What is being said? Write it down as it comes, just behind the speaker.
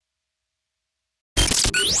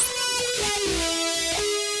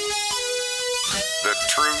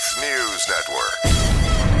Truth News Network.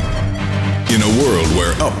 In a world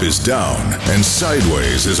where up is down and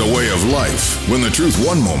sideways is a way of life, when the truth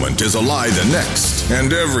one moment is a lie the next,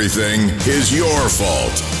 and everything is your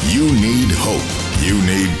fault, you need hope. You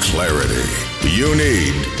need clarity. You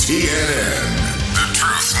need TNN, the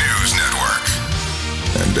Truth News Network.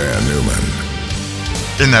 And Dan Newman.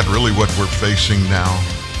 Isn't that really what we're facing now?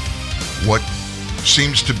 What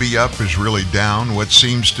seems to be up is really down. What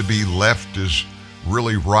seems to be left is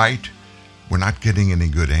really right. We're not getting any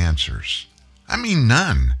good answers. I mean,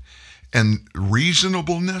 none. And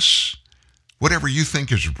reasonableness, whatever you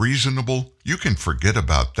think is reasonable, you can forget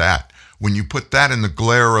about that. When you put that in the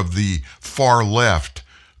glare of the far left,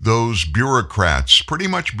 those bureaucrats, pretty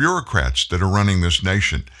much bureaucrats that are running this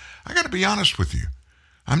nation, I got to be honest with you.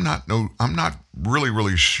 I'm not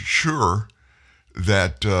really sure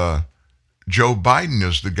that Joe Biden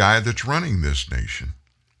is the guy that's running this nation.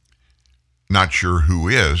 Not sure who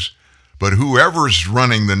is. But whoever's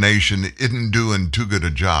running the nation isn't doing too good a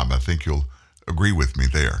job. I think you'll agree with me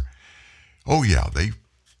there. Oh, yeah,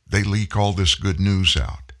 they leak all this good news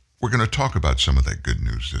out. We're going to talk about some of that good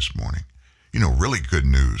news this morning. You know, really good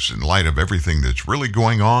news in light of everything that's really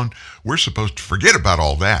going on. We're supposed to forget about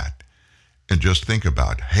all that and just think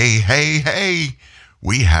about, hey,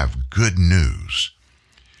 we have good news.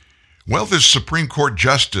 Well, this Supreme Court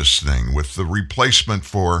justice thing with the replacement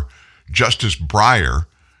for Justice Breyer,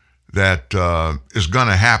 that is going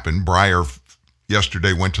to happen. Breyer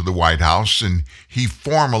yesterday went to the White House and he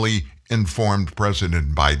formally informed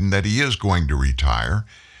President Biden that he is going to retire.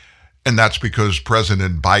 And that's because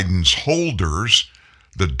President Biden's holders,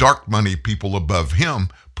 the dark money people above him,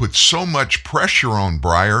 put so much pressure on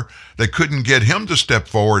Breyer, they couldn't get him to step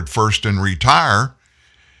forward first and retire.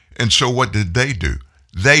 And so what did they do?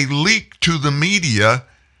 They leaked to the media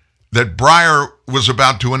that Breyer was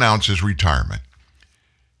about to announce his retirement.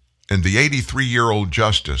 And the 83-year-old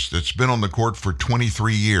justice that's been on the court for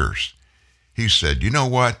 23 years, he said, you know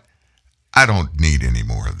what? I don't need any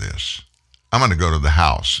more of this. I'm going to go to the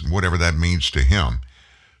House, and whatever that means to him.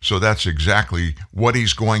 So that's exactly what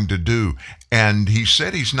he's going to do. And he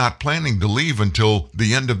said he's not planning to leave until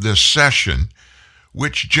the end of this session,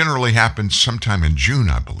 which generally happens sometime in June,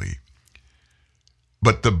 I believe.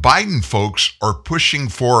 But the Biden folks are pushing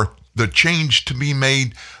for the change to be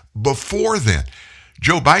made before then.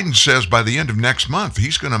 Joe Biden says by the end of next month,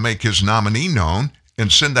 he's going to make his nominee known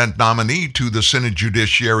and send that nominee to the Senate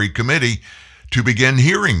Judiciary Committee to begin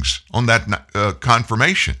hearings on that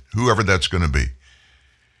confirmation, whoever that's going to be.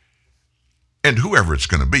 And whoever it's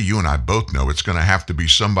going to be, you and I both know it's going to have to be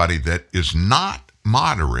somebody that is not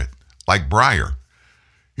moderate like Breyer.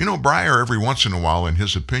 You know, Breyer, every once in a while, in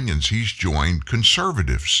his opinions, he's joined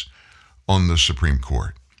conservatives on the Supreme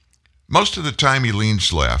Court. Most of the time he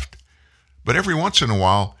leans left. But every once in a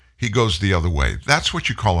while, he goes the other way. That's what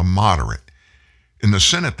you call a moderate. In the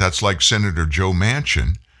Senate, that's like Senator Joe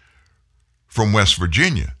Manchin from West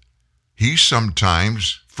Virginia. He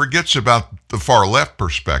sometimes forgets about the far left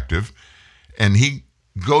perspective, and he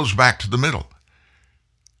goes back to the middle.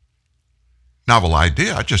 Novel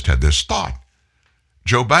idea. I just had this thought.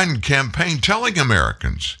 Joe Biden campaign telling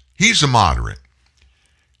Americans he's a moderate.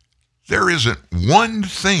 There isn't one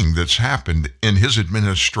thing that's happened in his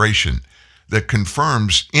administration that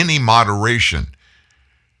confirms any moderation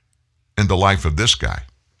in the life of this guy.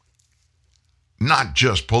 Not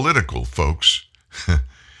just political, folks.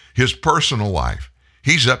 His personal life.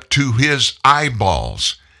 He's up to his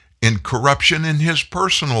eyeballs in corruption in his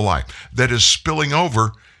personal life that is spilling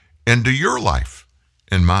over into your life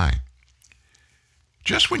and mine.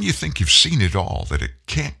 Just when you think you've seen it all, that it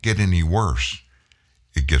can't get any worse,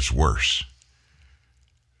 it gets worse.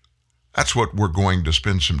 That's what we're going to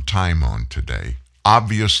spend some time on today.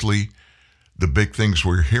 Obviously, the big things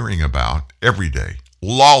we're hearing about every day,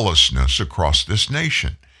 lawlessness across this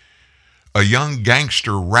nation. A young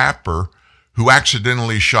gangster rapper who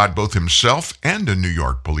accidentally shot both himself and a New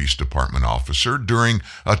York Police Department officer during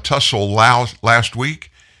a tussle last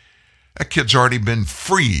week. That kid's already been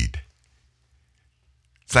freed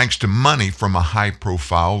thanks to money from a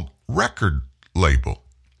high-profile record label.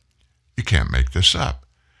 You can't make this up.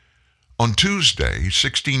 On Tuesday,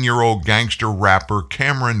 16-year-old gangster rapper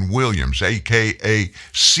Cameron Williams, a.k.a.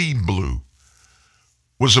 C-Blue,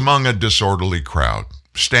 was among a disorderly crowd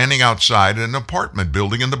standing outside an apartment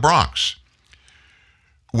building in the Bronx.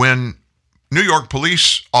 When New York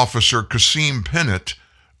police officer Kasim Pennant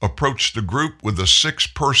approached the group with a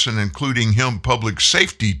 6-person, including him, public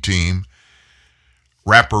safety team,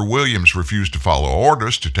 rapper Williams refused to follow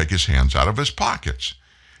orders to take his hands out of his pockets,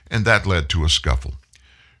 and that led to a scuffle.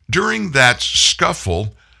 During that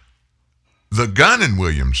scuffle, The gun in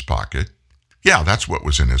Williams' pocket, yeah, that's what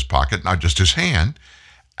was in his pocket, not just his hand,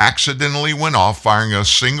 accidentally went off, firing a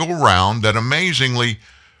single round that amazingly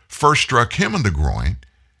first struck him in the groin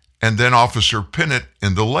and then Officer Pennant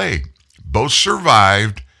in the leg. Both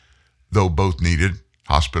survived, though both needed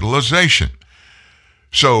hospitalization.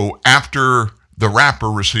 So after the rapper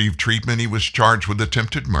received treatment, he was charged with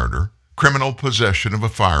attempted murder, criminal possession of a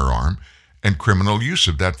firearm, and criminal use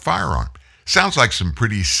of that firearm. Sounds like some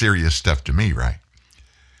pretty serious stuff to me, right?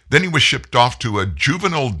 Then he was shipped off to a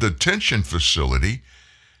juvenile detention facility,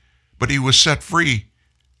 but he was set free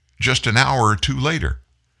just an hour or two later.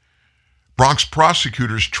 Bronx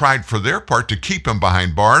prosecutors tried for their part to keep him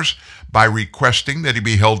behind bars by requesting that he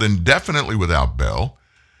be held indefinitely without bail.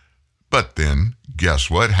 But then, guess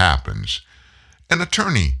what happens? An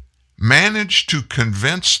attorney managed to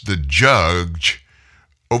convince the judge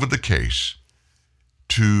over the case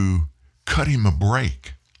to cut him a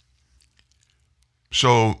break.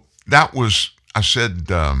 So that was, I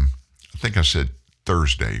think I said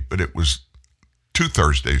Thursday, but it was 2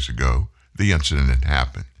 Thursdays ago the incident had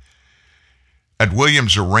happened. At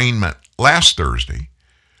Williams' arraignment last Thursday,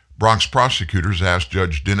 Bronx prosecutors asked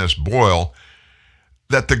Judge Dennis Boyle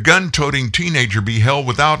that the gun-toting teenager be held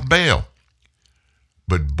without bail.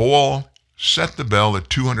 But Boyle set the bail at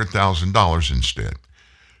 $200,000 instead.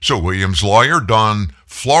 So Williams' lawyer, Dawn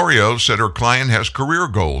Florio, said her client has career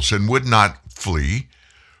goals and would not flee.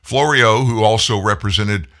 Florio, who also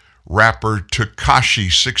represented rapper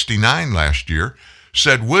Tekashi 69 last year,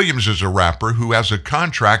 said Williams is a rapper who has a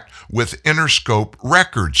contract with Interscope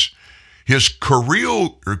Records. His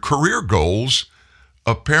career goals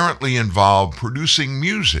apparently involve producing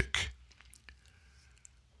music.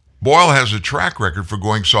 Boyle has a track record for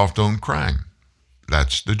going soft on crime.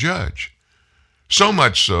 That's the judge. So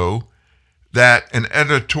much so that an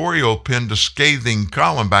editorial penned a scathing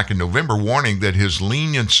column back in November warning that his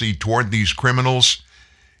leniency toward these criminals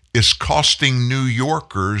is costing New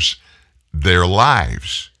Yorkers their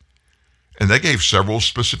lives. And they gave several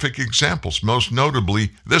specific examples, most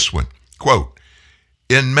notably this one. Quote,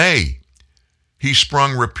 in May, he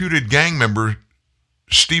sprung reputed gang member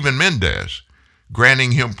Stephen Mendez,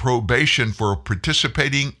 granting him probation for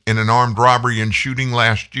participating in an armed robbery and shooting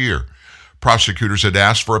last year. Prosecutors had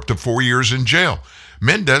asked for up to 4 years in jail.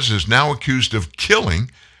 Mendez is now accused of killing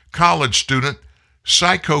college student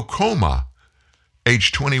Psycho Coma,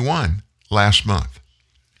 age 21, last month.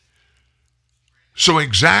 So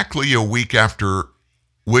exactly a week after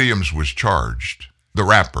Williams was charged, the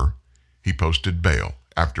rapper, he posted bail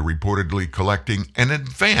after reportedly collecting an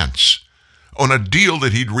advance on a deal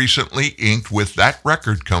that he'd recently inked with that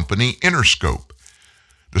record company, Interscope.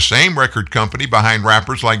 The same record company behind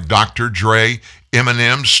rappers like Dr. Dre,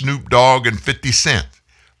 Eminem, Snoop Dogg, and 50 Cent.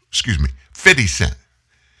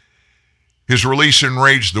 His release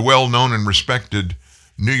enraged the well-known and respected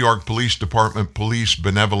New York Police Department Police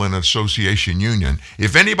Benevolent Association Union.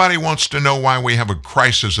 If anybody wants to know why we have a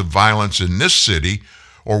crisis of violence in this city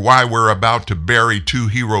or why we're about to bury 2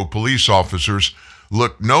 hero police officers,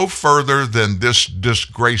 look no further than this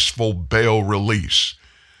disgraceful bail release.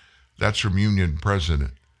 That's from Union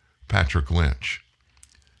President Patrick Lynch.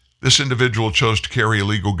 This individual chose to carry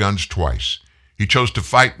illegal guns twice. He chose to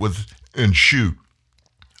fight with and shoot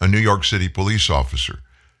a New York City police officer.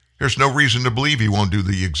 There's no reason to believe he won't do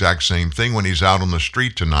the exact same thing when he's out on the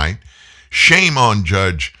street tonight. Shame on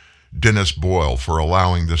Judge Dennis Boyle for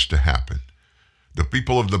allowing this to happen. The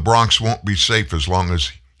people of the Bronx won't be safe as long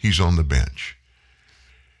as he's on the bench.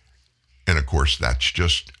 And of course, that's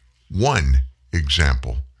just one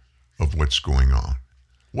example of what's going on.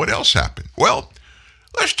 What else happened? Well,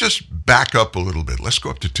 let's just back up a little bit. Let's go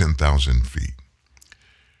up to 10,000 feet.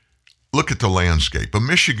 Look at the landscape. A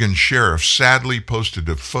Michigan sheriff sadly posted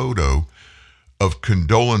a photo of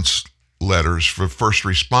condolence letters for first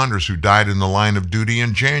responders who died in the line of duty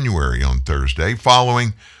in January on Thursday,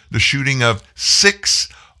 following the shooting of 6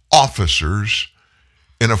 officers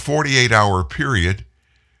in a 48-hour period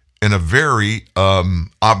in a very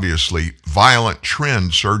obviously violent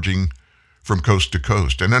trend surging from coast to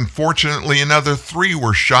coast. And unfortunately, another 3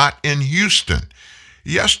 were shot in Houston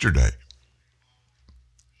yesterday.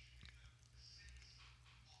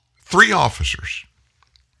 3 officers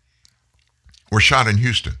were shot in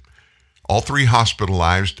Houston, all 3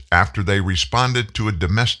 hospitalized after they responded to a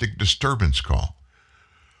domestic disturbance call.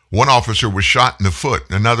 1 officer was shot in the foot,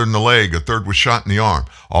 another in the leg, a 3rd was shot in the arm.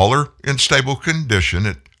 All are in stable condition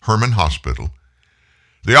at Herman Hospital.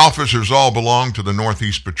 The officers all belong to the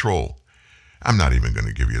Northeast Patrol. I'm not even going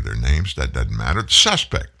to give you their names. That doesn't matter. The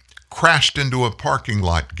suspect crashed into a parking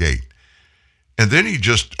lot gate And then he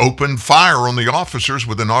just opened fire on the officers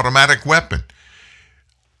with an automatic weapon.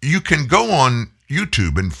 You can go on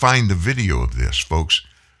YouTube and find the video of this, folks.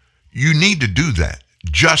 You need to do that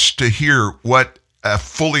just to hear what a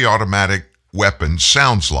fully automatic weapon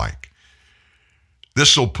sounds like.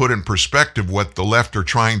 This will put in perspective what the left are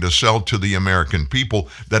trying to sell to the American people,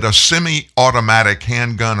 that a semi-automatic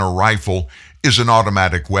handgun or rifle is an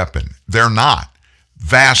automatic weapon. They're not.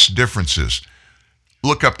 Vast differences.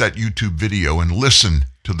 Look up that YouTube video and listen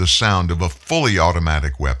to the sound of a fully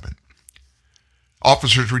automatic weapon.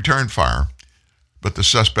 Officers returned fire, but the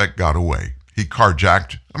suspect got away. He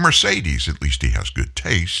carjacked a Mercedes, at least he has good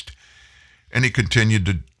taste, and he continued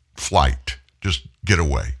to flight, just get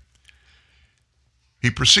away. He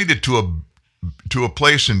proceeded to a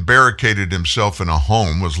place and barricaded himself in a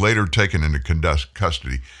home, was later taken into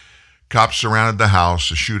custody. Cops surrounded the house,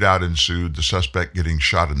 a shootout ensued, the suspect getting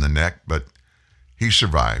shot in the neck, but he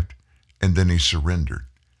survived, and then he surrendered.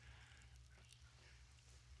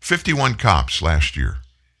 51 cops last year,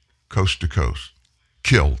 coast to coast,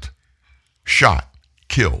 killed, shot,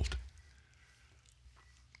 killed.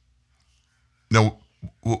 Now,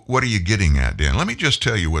 what are you getting at, Dan? Let me just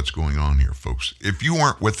tell you what's going on here, folks. If you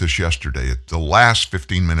weren't with us yesterday at the last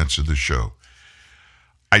 15 minutes of the show,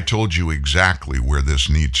 I told you exactly where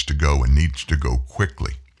this needs to go and needs to go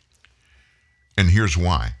quickly. And here's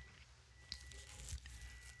why.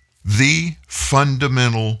 The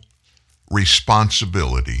fundamental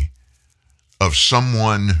responsibility of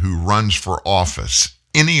someone who runs for office,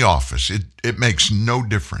 any office, it makes no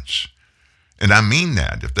difference. And I mean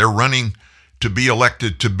that. If they're running to be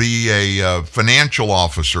elected to be a financial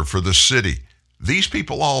officer for the city, these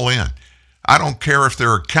people all in. I don't care if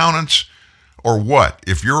they're accountants or what.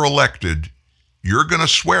 If you're elected, you're going to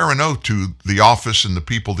swear an oath to the office and the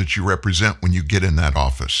people that you represent when you get in that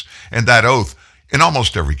office. And that oath, in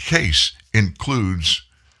almost every case, includes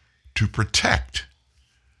to protect,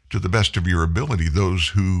 to the best of your ability, those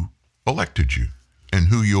who elected you and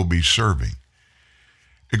who you'll be serving.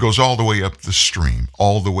 It goes all the way up the stream,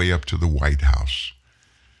 all the way up to the White House.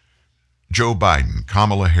 Joe Biden,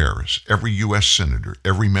 Kamala Harris, every U.S. senator,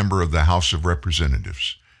 every member of the House of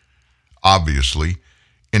Representatives. Obviously,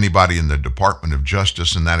 anybody in the Department of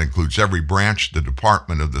Justice, and that includes every branch, the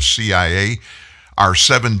Department of the CIA, our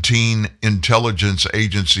 17 intelligence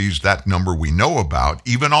agencies, that number we know about,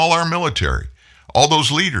 even all our military, all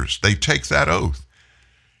those leaders, they take that oath.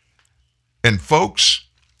 And folks,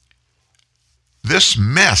 this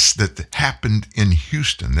mess that happened in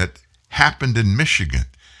Houston, that happened in Michigan,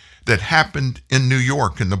 that happened in New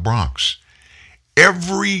York in the Bronx,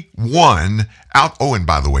 everyone out, oh, and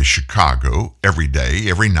by the way, Chicago, every day,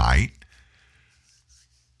 every night,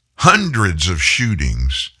 hundreds of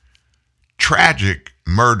shootings, tragic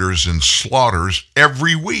murders and slaughters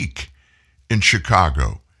every week in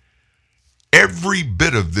Chicago. Every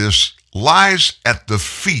bit of this lies at the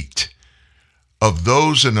feet of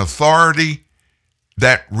those in authority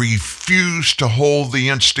that refuse to hold the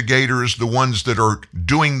instigators, the ones that are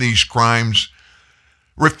doing these crimes,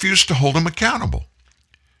 refuse to hold them accountable.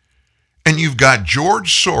 And you've got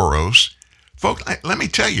George Soros. Folks, let me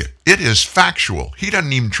tell you, it is factual. He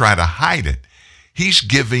doesn't even try to hide it. He's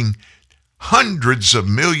giving hundreds of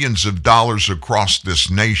millions of dollars across this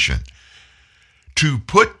nation to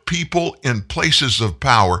put people in places of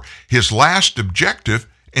power. His last objective,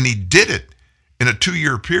 and he did it in a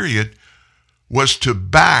 2-year period, was to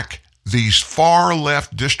back these far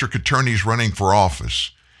left district attorneys running for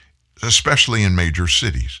office, especially in major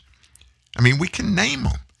cities. I mean, we can name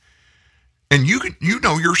them. And you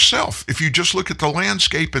know yourself, if you just look at the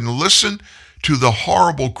landscape and listen to the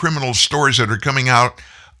horrible criminal stories that are coming out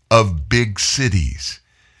of big cities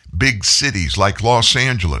like Los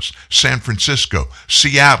Angeles, San Francisco,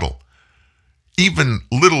 Seattle, even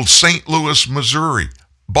little St. Louis, Missouri,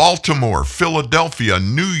 Baltimore, Philadelphia,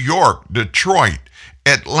 New York, Detroit,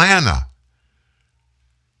 Atlanta.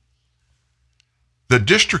 The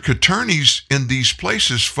district attorneys in these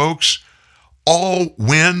places, folks, all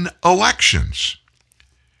win elections.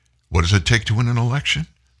 What does it take to win an election?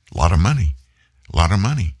 A lot of money. A lot of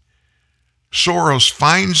money. Soros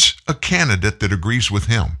finds a candidate that agrees with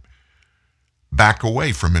him. Back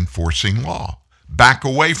away from enforcing law. Back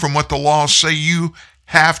away from what the laws say you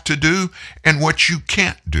have to do and what you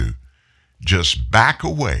can't do. Just back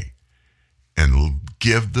away and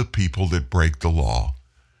give the people that break the law,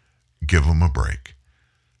 give them a break.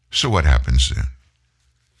 So what happens then?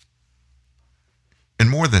 In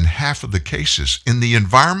more than half of the cases, in the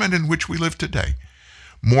environment in which we live today,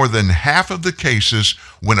 more than half of the cases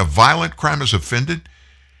when a violent crime is offended,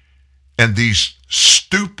 And these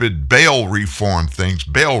stupid bail reform things,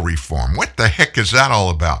 bail reform, what the heck is that all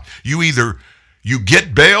about? You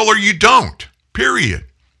get bail or you don't, period.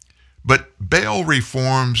 But bail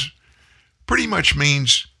reforms pretty much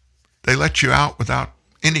means they let you out without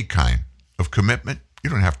any kind of commitment. You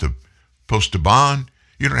don't have to post a bond.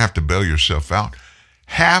 You don't have to bail yourself out.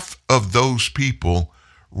 Half of those people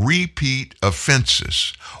repeat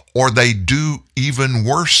offenses, or they do even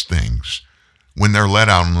worse things when they're let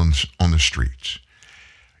out on the streets.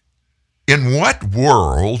 In what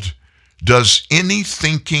world does any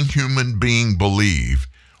thinking human being believe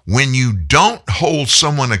when you don't hold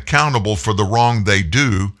someone accountable for the wrong they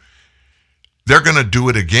do, they're going to do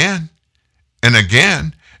it again and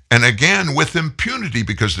again and again with impunity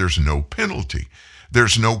because there's no penalty.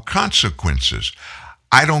 There's no consequences.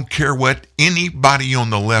 I don't care what anybody on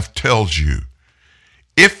the left tells you.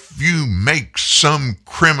 If you make some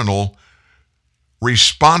criminal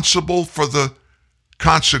responsible for the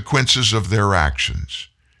consequences of their actions,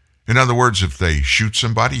 in other words, if they shoot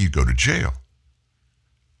somebody, you go to jail.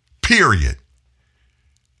 Period.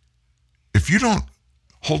 If you don't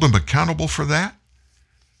hold them accountable for that,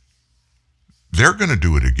 they're going to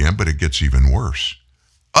do it again, but it gets even worse.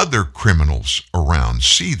 Other criminals around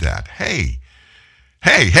see that. Hey,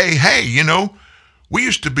 we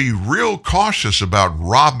used to be real cautious about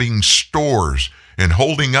robbing stores and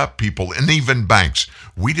holding up people and even banks.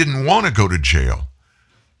 We didn't want to go to jail.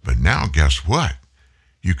 But now, guess what?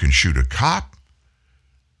 You can shoot a cop.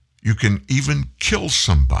 You can even kill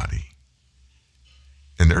somebody.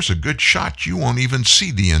 And there's a good shot you won't even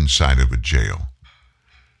see the inside of a jail.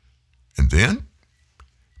 And then,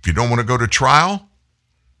 if you don't want to go to trial,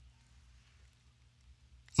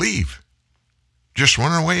 leave. Just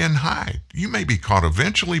run away and hide. You may be caught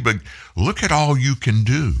eventually, but look at all you can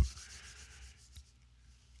do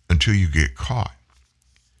until you get caught.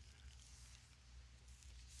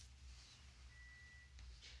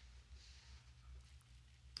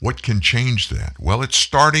 What can change that? Well, it's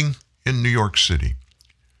starting in New York City.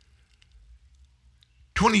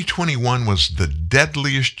 2021 was the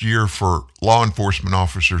deadliest year for law enforcement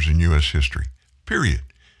officers in U.S. history, period.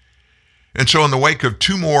 And so in the wake of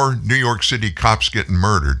 2 more New York City cops getting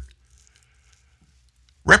murdered,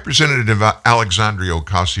 Representative Alexandria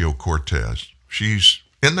Ocasio-Cortez, she's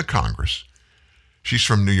in the Congress. She's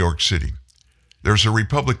from New York City. There's a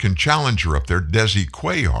Republican challenger up there, Desi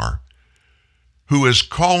Cuellar, who is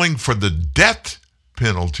calling for the death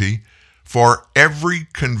penalty for every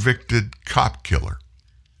convicted cop killer.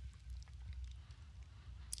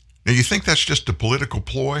 Now, you think that's just a political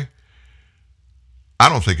ploy? I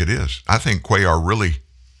don't think it is. I think Cuellar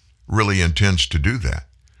really intends to do that.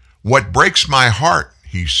 What breaks my heart,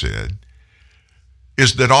 he said,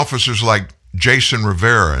 is that officers like Jason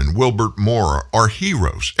Rivera and Wilbert Moore are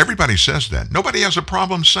heroes. Everybody says that. Nobody has a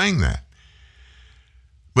problem saying that.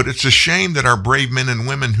 But it's a shame that our brave men and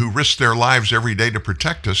women who risk their lives every day to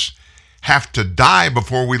protect us have to die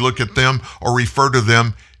before we look at them or refer to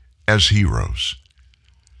them as heroes.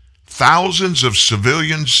 Thousands of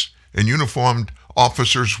civilians and uniformed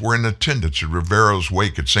officers were in attendance at Rivera's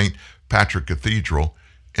wake at St. Patrick Cathedral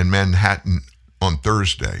in Manhattan on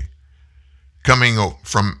Thursday, coming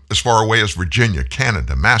from as far away as Virginia,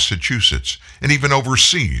 Canada, Massachusetts, and even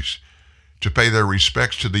overseas to pay their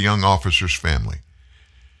respects to the young officer's family.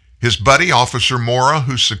 His buddy, Officer Mora,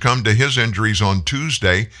 who succumbed to his injuries on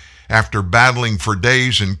Tuesday after battling for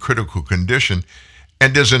days in critical condition,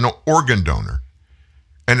 and is an organ donor.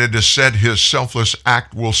 And it is said his selfless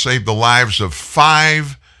act will save the lives of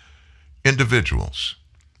 5 individuals.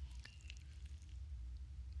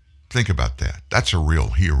 Think about that. That's a real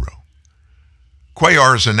hero.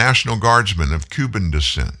 Cuellar is a National Guardsman of Cuban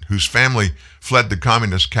descent whose family fled the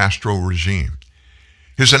communist Castro regime.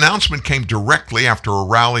 His announcement came directly after a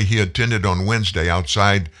rally he attended on Wednesday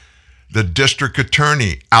outside the district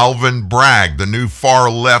attorney, Alvin Bragg, the new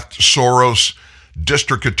far-left Soros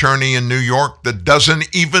district attorney in New York that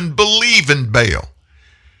doesn't even believe in bail.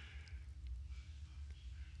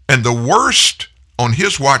 And the worst, on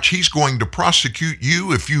his watch, he's going to prosecute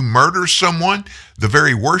you if you murder someone. The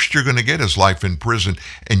very worst you're going to get is life in prison,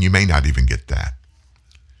 and you may not even get that.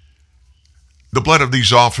 The blood of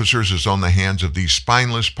these officers is on the hands of these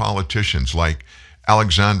spineless politicians like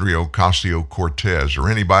Alexandria Ocasio-Cortez or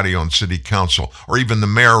anybody on city council or even the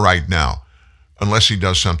mayor right now, unless he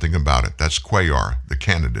does something about it. That's Cuellar, the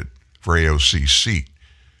candidate for AOC's seat.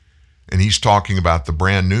 And he's talking about the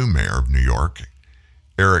brand new mayor of New York,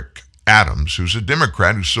 Eric Adams, who's a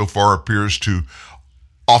Democrat who so far appears to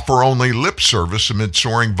offer only lip service amid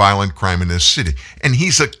soaring violent crime in this city. And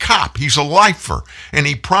he's a cop. He's a lifer. And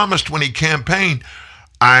he promised when he campaigned,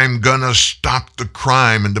 I'm going to stop the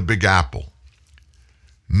crime in the Big Apple.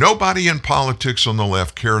 Nobody in politics on the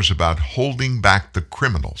left cares about holding back the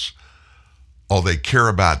criminals. All they care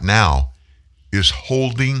about now is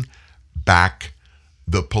holding back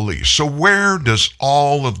the police. So where does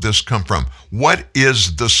all of this come from? What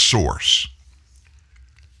is the source?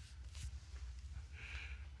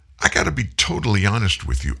 I got to be totally honest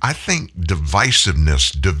with you. I think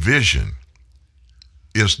divisiveness, division,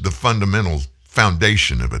 is the fundamental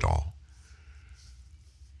foundation of it all.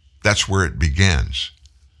 That's where it begins.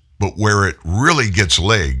 But where it really gets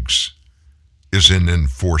legs is in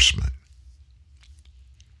enforcement.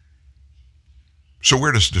 So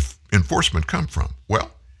where does enforcement come from?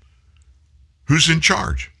 Well, who's in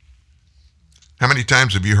charge? How many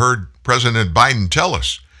times have you heard President Biden tell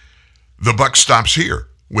us, the buck stops here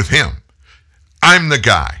with him? I'm the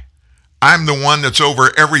guy. I'm the one that's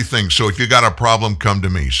over everything. So if you got a problem, come to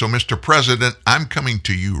me. So Mr. President, I'm coming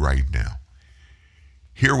to you right now.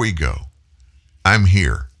 Here we go. I'm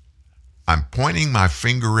here. I'm pointing my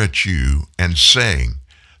finger at you and saying,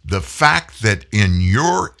 the fact that in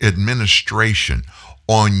your administration,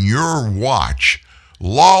 on your watch,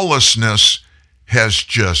 lawlessness has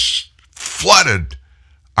just flooded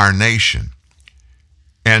our nation.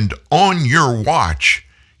 And on your watch,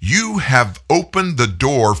 you have opened the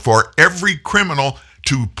door for every criminal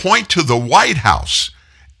to point to the White House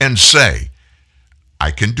and say,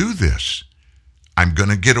 I can do this. I'm going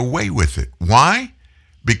to get away with it. Why?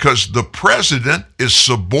 Because the president is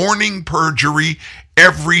suborning perjury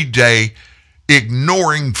every day,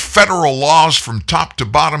 ignoring federal laws from top to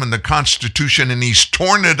bottom in the Constitution, and he's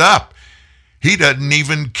torn it up. He doesn't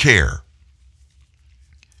even care.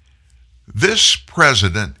 This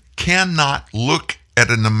president cannot look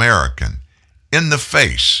at an American in the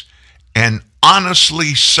face and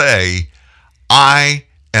honestly say, I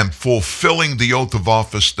am fulfilling the oath of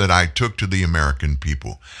office that I took to the American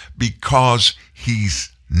people, because he's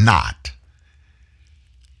not.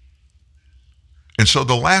 And so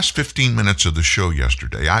the last 15 minutes of the show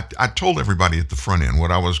yesterday, I told everybody at the front end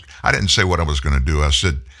I didn't say what I was going to do. I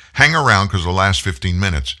said, hang around, because the last 15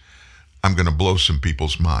 minutes, I'm going to blow some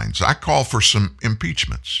people's minds. I call for some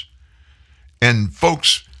impeachments. And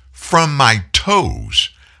folks, from my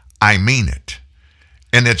toes, I mean it.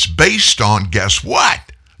 And it's based on, guess what?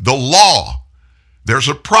 The law. There's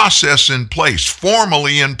a process in place,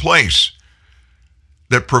 formally in place,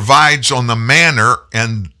 that provides on the manner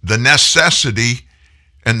and the necessity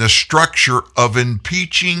and the structure of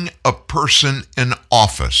impeaching a person in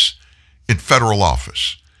office, in federal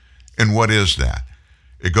office. And what is that?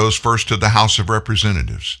 It goes first to the House of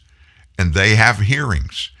Representatives, and they have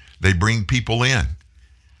hearings. They bring people in,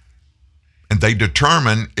 and they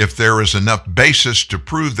determine if there is enough basis to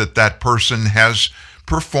prove that that person has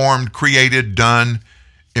performed, created, done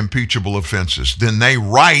impeachable offenses. Then they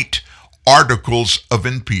write articles of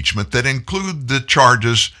impeachment that include the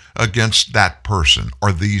charges against that person,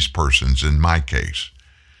 or these persons in my case.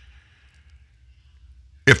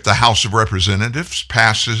 If the House of Representatives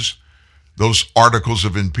passes those articles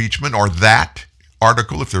of impeachment, or that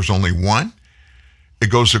article, if there's only one, it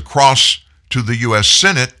goes across to the U.S.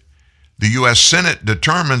 Senate. The U.S. Senate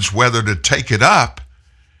determines whether to take it up,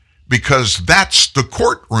 because that's the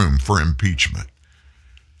courtroom for impeachment.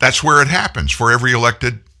 That's where it happens for every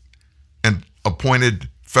elected and appointed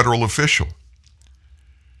federal official.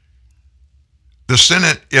 The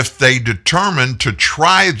Senate, if they determine to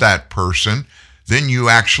try that person, then you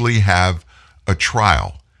actually have a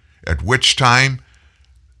trial, at which time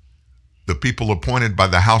the people appointed by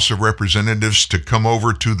the House of Representatives to come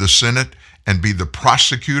over to the Senate and be the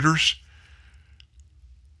prosecutors,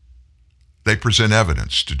 they present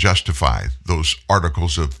evidence to justify those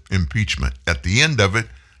articles of impeachment. At the end of it,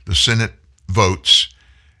 the Senate votes,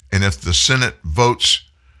 and if the Senate votes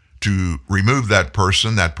to remove that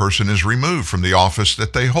person is removed from the office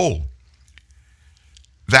that they hold.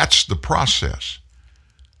 That's the process.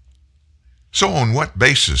 So on what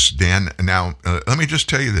basis, Dan? Now, let me just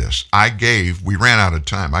tell you this. We ran out of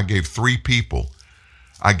time. I gave 3 people.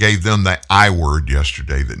 I gave them the I word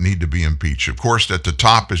yesterday that need to be impeached. Of course, at the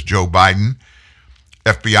top is Joe Biden,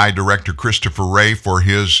 FBI Director Christopher Wray for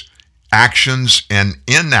his actions and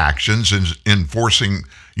inactions in enforcing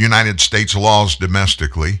United States laws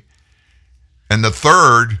domestically. And the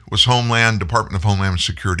third was Department of Homeland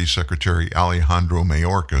Security Secretary Alejandro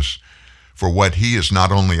Mayorkas, for what he is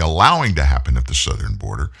not only allowing to happen at the southern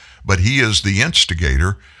border, but he is the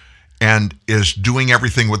instigator and is doing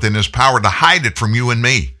everything within his power to hide it from you and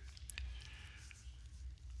me.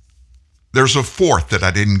 There's a fourth that I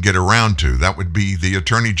didn't get around to. That would be the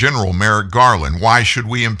Attorney General, Merrick Garland. Why should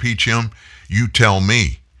we impeach him? You tell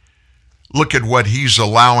me. Look at what he's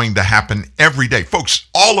allowing to happen every day. Folks,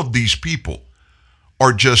 all of these people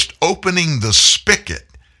are just opening the spigot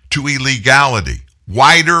to illegality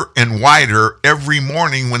wider and wider every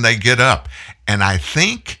morning when they get up. And I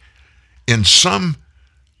think in some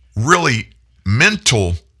really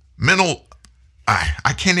mental,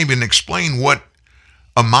 I can't even explain what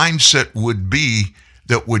a mindset would be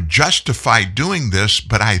that would justify doing this,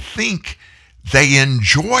 but I think they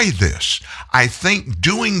enjoy this. I think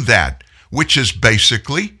doing that, which is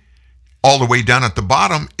basically all the way down at the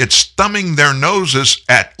bottom, it's thumbing their noses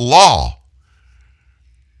at law,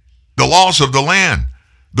 the laws of the land,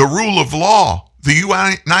 the rule of law, the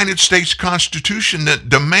United States Constitution that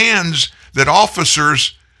demands that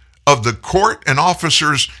officers of the court and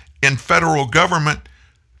officers in federal government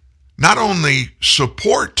not only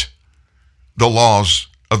support the laws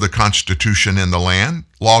of the Constitution in the land,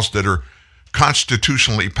 laws that are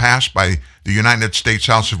constitutionally passed by the United States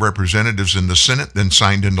House of Representatives and the Senate, then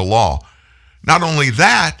signed into law. Not only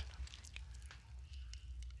that,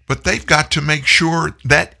 but they've got to make sure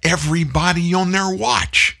that everybody on their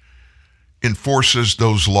watch enforces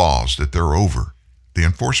those laws that they're over the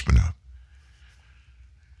enforcement of.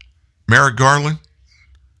 Merrick Garland,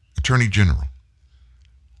 Attorney General.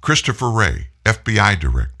 Christopher Wray, FBI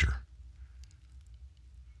Director.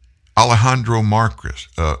 Alejandro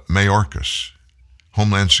Mayorkas,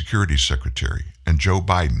 Homeland Security Secretary, and Joe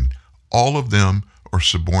Biden, all of them are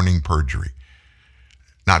suborning perjury.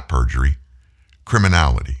 Not perjury,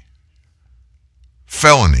 criminality.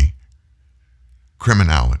 Felony,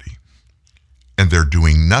 criminality. And they're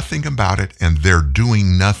doing nothing about it, and their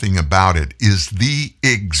doing nothing about it is the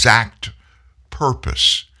exact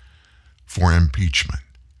purpose for impeachment.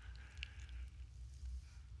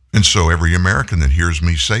 And so every American that hears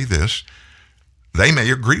me say this, they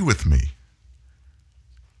may agree with me.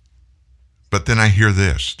 But then I hear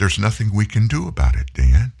this, there's nothing we can do about it,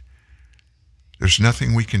 Dan. There's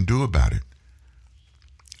nothing we can do about it.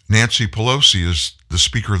 Nancy Pelosi is the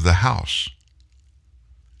Speaker of the House.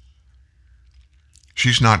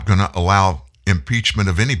 She's not going to allow impeachment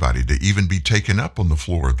of anybody to even be taken up on the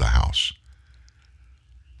floor of the House.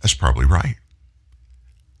 That's probably right.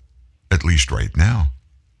 At least right now.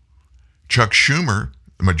 Chuck Schumer,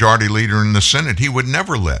 the majority leader in the Senate, he would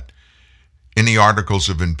never let any articles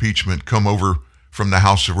of impeachment come over from the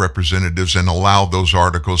House of Representatives and allow those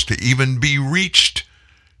articles to even be reached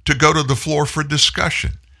to go to the floor for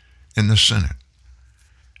discussion in the Senate.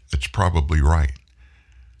 That's probably right.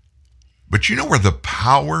 But you know where the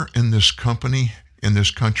power in this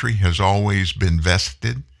country has always been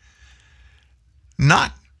vested?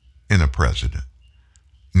 Not in a president,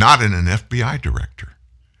 not in an FBI director,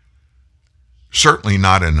 certainly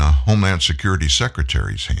not in a Homeland Security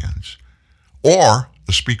Secretary's hands, or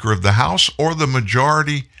the Speaker of the House, or the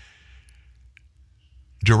majority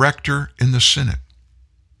director in the Senate.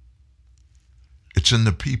 It's in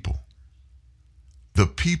the people. The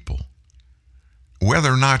people.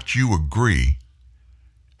 Whether or not you agree,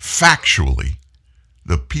 factually,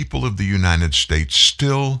 the people of the United States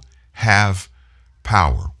still have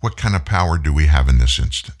power. What kind of power do we have in this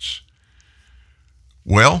instance?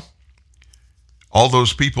 Well, all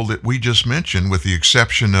those people that we just mentioned, with the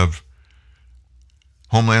exception of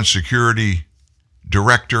Homeland Security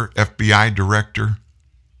Director, FBI Director,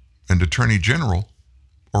 and Attorney General,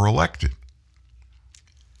 are elected.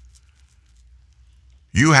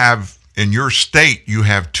 You have, in your state, you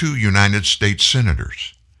have 2 United States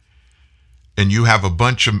senators. And you have a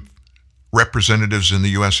bunch of representatives in the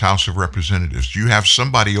U.S. House of Representatives. You have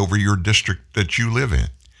somebody over your district that you live in.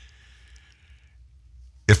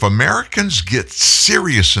 If Americans get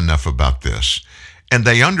serious enough about this, and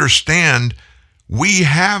they understand we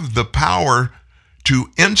have the power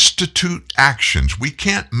to institute actions, we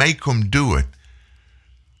can't make them do it.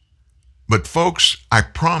 But folks, I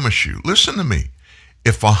promise you, listen to me,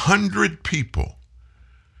 if 100 people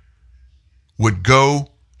would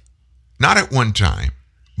go, not at one time,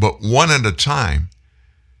 but one at a time,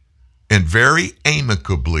 and very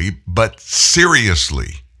amicably but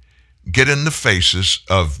seriously get in the faces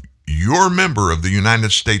of your member of the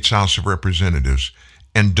United States House of Representatives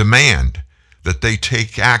and demand that they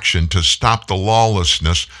take action to stop the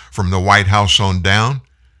lawlessness from the White House on down,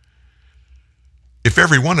 if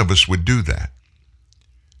every one of us would do that,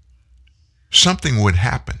 something would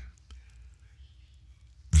happen.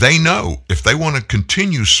 They know if they want to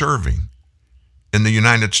continue serving in the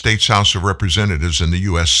United States House of Representatives and the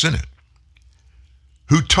U.S. Senate,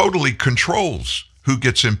 who totally controls who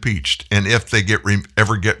gets impeached and if they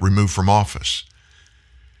ever get removed from office.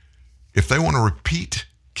 If they want to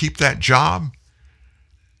keep that job,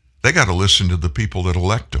 They got to listen to the people that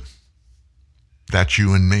elect them. That's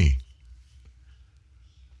you and me.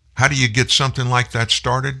 How do you get something like that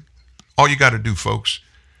started? All you got to do, folks,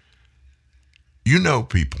 you know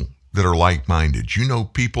people that are like-minded. You know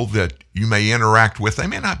people that you may interact with. They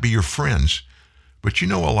may not be your friends, but you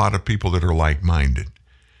know a lot of people that are like-minded.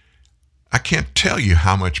 I can't tell you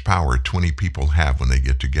how much power 20 people have when they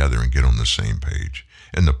get together and get on the same page.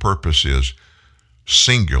 And the purpose is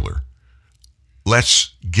singular.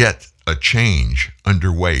 Let's get a change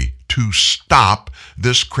underway to stop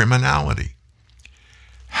this criminality.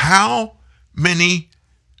 How many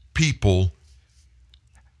people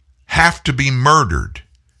have to be murdered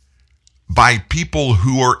by people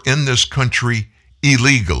who are in this country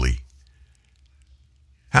illegally?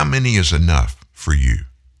 How many is enough for you?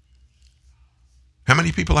 How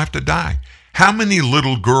many people have to die? How many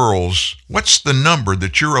little girls, what's the number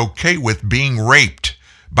that you're okay with being raped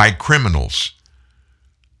by criminals?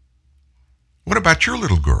 What about your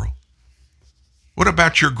little girl? What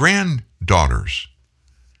about your granddaughters?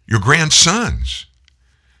 Your grandsons?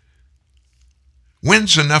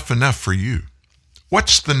 When's enough for you?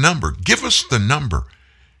 What's the number? Give us the number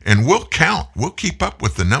and we'll count. We'll keep up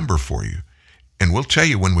with the number for you and we'll tell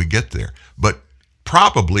you when we get there. But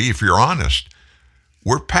probably, if you're honest,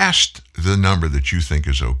 we're past the number that you think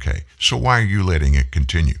is okay. So why are you letting it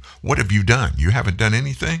continue? What have you done? You haven't done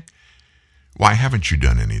anything? Why haven't you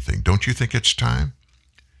done anything? Don't you think it's time?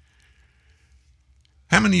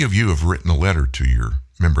 How many of you have written a letter to your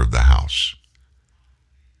member of the House?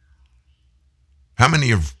 How many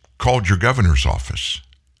have called your governor's office?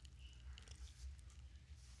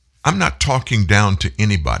 I'm not talking down to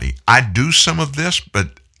anybody. I do some of this,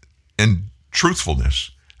 but in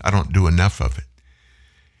truthfulness, I don't do enough of it.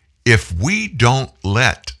 If we don't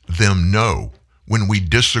let them know when we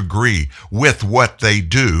disagree with what they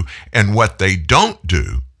do and what they don't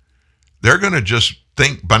do, they're going to just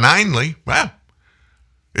think benignly, well,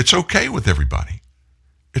 it's okay with everybody.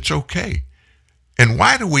 It's okay. And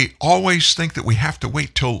why do we always think that we have to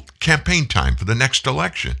wait till campaign time for the next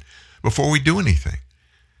election before we do anything?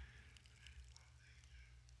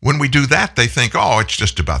 When we do that, they think, oh, it's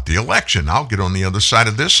just about the election. I'll get on the other side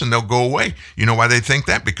of this and they'll go away. You know why they think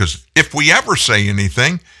that? Because if we ever say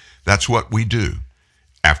anything, that's what we do.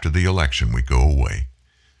 After the election, we go away.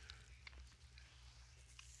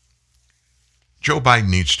 Joe Biden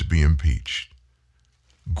needs to be impeached.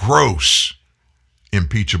 Gross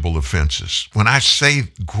impeachable offenses. When I say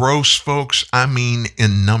gross, folks, I mean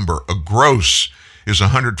in number. A gross is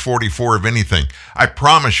 144 of anything. I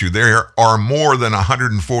promise you there are more than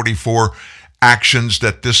 144 actions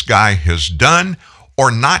that this guy has done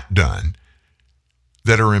or not done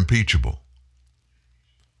that are impeachable.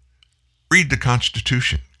 Read the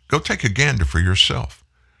Constitution. Go take a gander for yourself.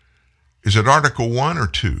 Is it Article 1 or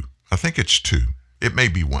 2? I think it's 2. It may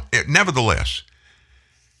be 1. Nevertheless,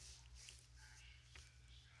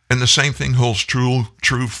 and the same thing holds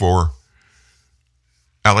true for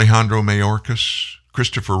Alejandro Mayorkas,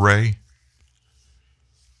 Christopher Wray,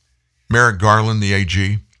 Merrick Garland, the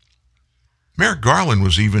AG. Merrick Garland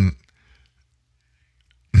was even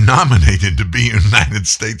nominated to be a United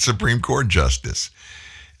States Supreme Court Justice.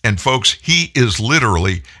 And folks, he is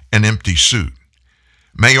literally an empty suit.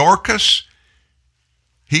 Mayorkas,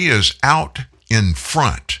 he is out in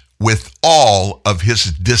front with all of his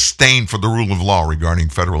disdain for the rule of law regarding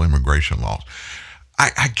federal immigration laws.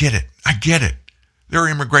 I get it. I get it. There are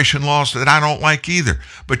immigration laws that I don't like either.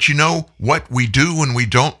 But you know what we do when we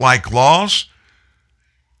don't like laws?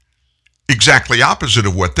 Exactly opposite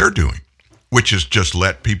of what they're doing, which is just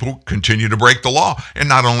let people continue to break the law. And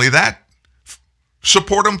not only that,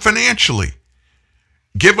 support them financially.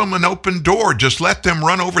 Give them an open door. Just let them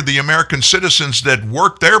run over the American citizens that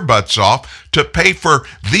work their butts off to pay for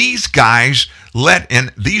these guys.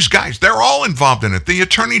 These guys, they're all involved in it. The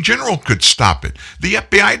Attorney General could stop it. The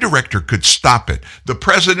FBI Director could stop it. The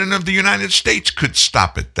President of the United States could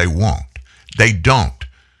stop it. They won't. They don't.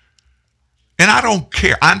 And I don't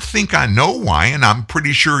care. I think I know why, and I'm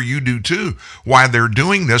pretty sure you do too, why they're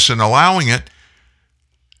doing this and allowing it.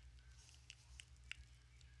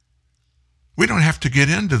 We don't have to get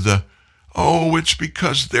into it's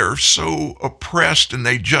because they're so oppressed and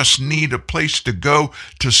they just need a place to go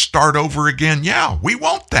to start over again. Yeah, we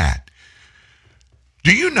want that.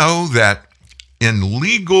 Do you know that in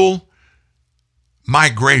legal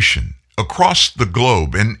migration across the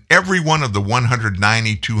globe, in every one of the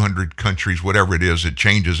 190, 200 countries, whatever it is, it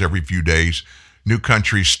changes every few days. New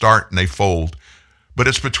countries start and they fold. But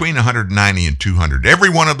it's between 190 and 200. Every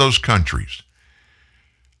one of those countries.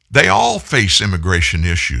 They all face immigration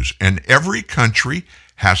issues, and every country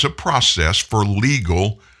has a process for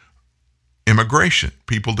legal immigration,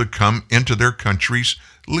 people to come into their countries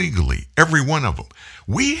legally, every one of them.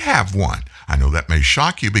 We have one. I know that may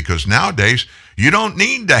shock you because nowadays you don't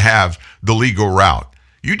need to have the legal route.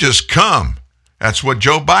 You just come. That's what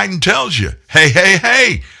Joe Biden tells you. Hey, hey,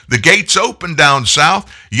 hey, the gate's open down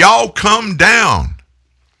south. Y'all come down.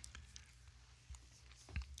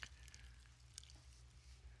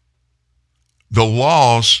 The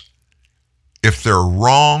laws, if they're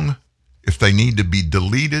wrong, if they need to be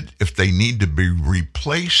deleted, if they need to be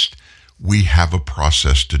replaced, we have a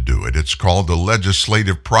process to do it. It's called the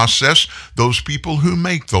legislative process, those people who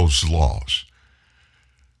make those laws.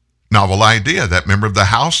 Novel idea, that member of the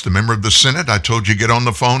House, the member of the Senate, I told you get on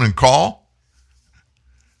the phone and call.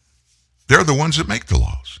 They're the ones that make the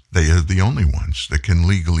laws. They are the only ones that can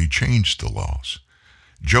legally change the laws.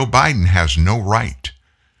 Joe Biden has no right,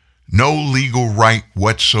 no legal right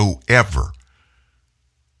whatsoever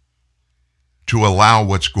to allow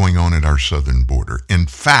what's going on at our southern border. In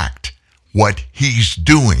fact, what he's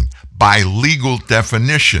doing by legal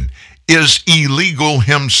definition is illegal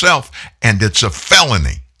himself, and it's a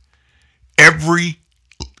felony. Every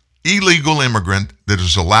illegal immigrant that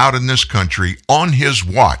is allowed in this country on his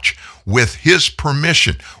watch with his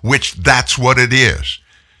permission, which that's what it is.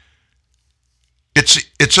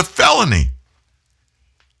 It's a felony.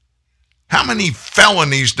 How many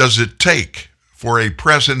felonies does it take for a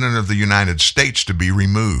president of the United States to be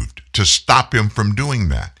removed, to stop him from doing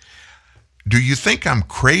that? Do you think I'm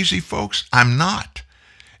crazy, folks? I'm not.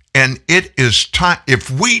 And it is time, if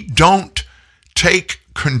we don't take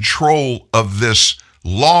control of this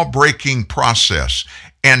law-breaking process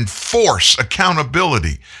and force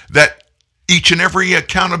accountability, that each and every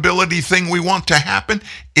accountability thing we want to happen,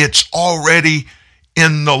 it's already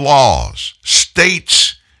in the laws.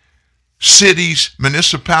 States, cities,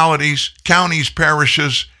 municipalities, counties,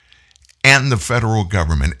 parishes, and the federal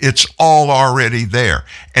government. It's all already there.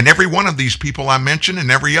 And every one of these people I mentioned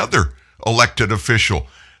and every other elected official,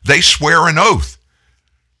 they swear an oath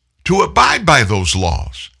to abide by those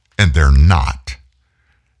laws. And they're not.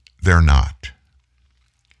 They're not.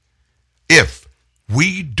 If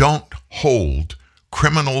we don't hold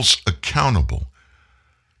criminals accountable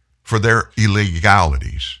for their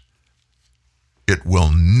illegalities, it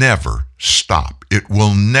will never stop. It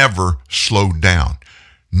will never slow down.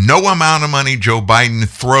 No amount of money Joe Biden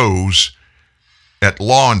throws at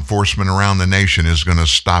law enforcement around the nation is going to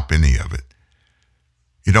stop any of it.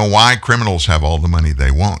 You know why? Criminals have all the money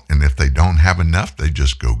they want, and if they don't have enough, they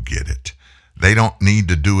just go get it. They don't need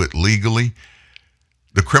to do it legally.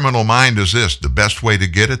 The criminal mind is this: the best way to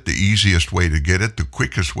get it, the easiest way to get it, the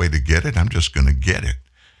quickest way to get it, I'm just going to get it.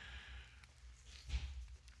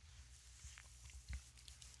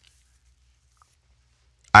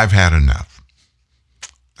 I've had enough.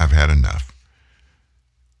 I've had enough.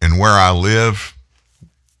 And where I live,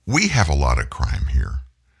 we have a lot of crime here.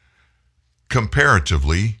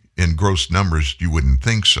 Comparatively, in gross numbers, you wouldn't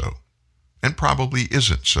think so, and probably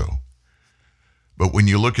isn't so. But when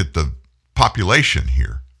you look at the population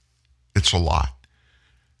here, it's a lot,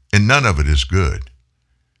 and none of it is good.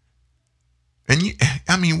 And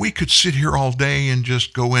we could sit here all day and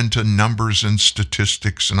just go into numbers and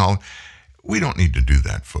statistics and all. We don't need to do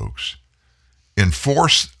that, folks.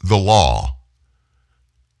 Enforce the law.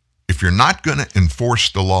 If you're not going to enforce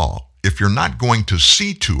the law, if you're not going to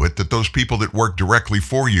see to it that those people that work directly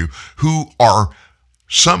for you, who are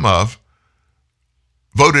some of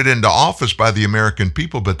voted into office by the American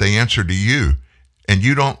people, but they answer to you, and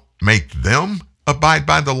you don't make them abide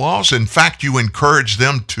by the laws, in fact, you encourage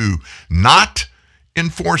them to not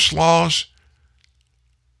enforce laws,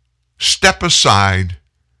 step aside,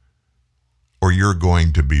 or you're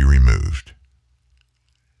going to be removed.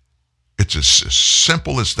 It's as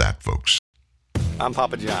simple as that, folks. I'm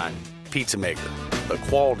Papa John, pizza maker. The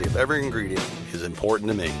quality of every ingredient is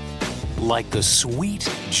important to me. Like the sweet,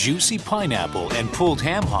 juicy pineapple and pulled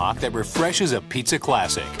ham hock that refreshes a pizza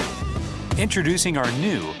classic. Introducing our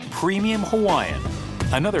new Premium Hawaiian,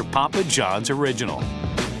 another Papa John's original.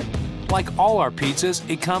 Like all our pizzas,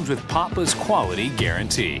 it comes with Papa's quality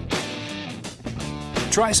guarantee.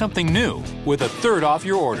 Try something new with a third off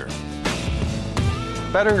your order.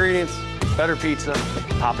 Better ingredients, better pizza,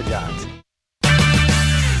 Papa John's.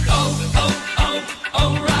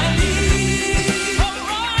 O'Reilly.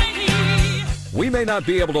 We make may not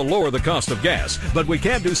be able to lower the cost of gas, but we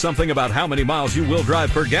can do something about how many miles you will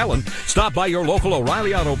drive per gallon. Stop by your local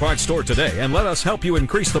O'Reilly Auto Parts store today and let us help you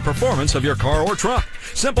increase the performance of your car or truck.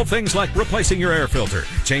 Simple things like replacing your air filter,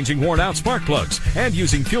 changing worn-out spark plugs, and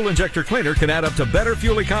using fuel injector cleaner can add up to better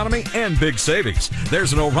fuel economy and big savings.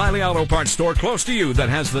 There's an O'Reilly Auto Parts store close to you that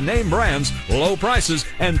has the name brands, low prices,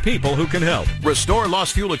 and people who can help. Restore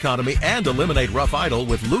lost fuel economy and eliminate rough idle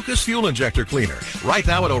with Lucas Fuel Injector Cleaner. Right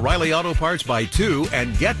now at O'Reilly Auto Parts, buy 2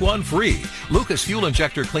 and get 1 free. Lucas Fuel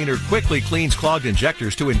Injector Cleaner quickly cleans clogged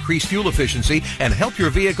injectors to increase fuel efficiency and help your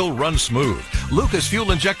vehicle run smooth. Lucas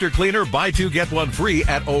Fuel Injector Cleaner, buy 2, get 1 free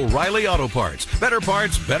at O'Reilly Auto Parts. Better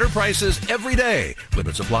parts, better prices every day.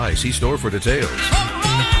 Limit supply. See store for details.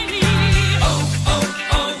 O'Reilly.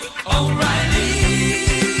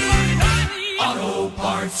 O'Reilly Auto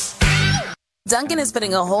Parts. Dunkin' is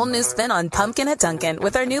putting a whole new spin on pumpkin at Dunkin'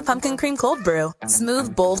 with our new pumpkin cream cold brew.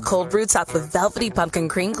 Smooth, bold cold brew topped with velvety pumpkin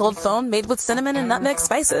cream cold foam made with cinnamon and nutmeg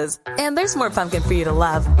spices. And there's more pumpkin for you to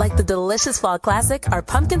love, like the delicious fall classic, our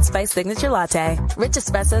pumpkin spice signature latte. Rich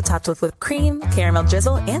espresso topped with whipped cream, caramel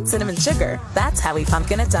drizzle, and cinnamon sugar. That's how we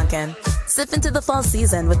pumpkin at Dunkin'. Sip into the fall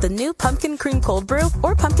season with the new pumpkin cream cold brew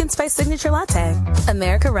or pumpkin spice signature latte.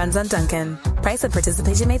 America runs on Dunkin'. Price and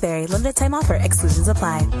participation may vary. Limited time offer. Exclusions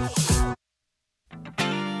apply.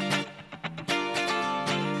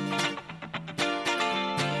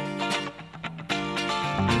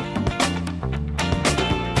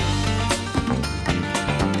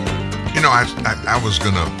 You know, I was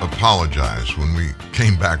going to apologize when we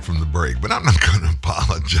came back from the break, but I'm not going to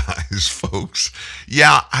apologize, folks.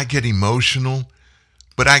 Yeah, I get emotional,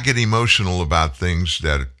 but I get emotional about things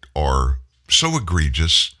that are so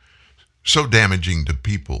egregious, so damaging to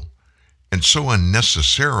people, and so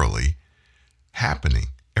unnecessarily happening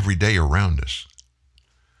every day around us.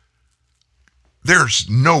 There's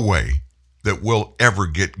no way that we'll ever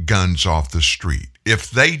get guns off the street.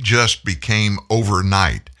 If they just became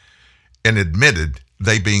overnight and admitted,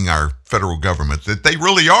 they being our federal government, that they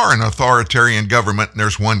really are an authoritarian government and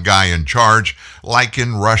there's one guy in charge, like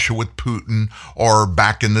in Russia with Putin or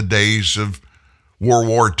back in the days of World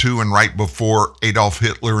War II and right before Adolf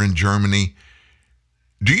Hitler in Germany.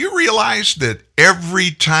 Do you realize that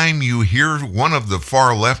every time you hear one of the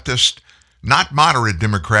far leftist, not moderate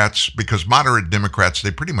Democrats, because moderate Democrats,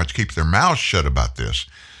 they pretty much keep their mouths shut about this,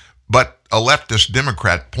 but a leftist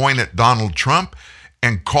Democrat point at Donald Trump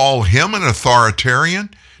and call him an authoritarian?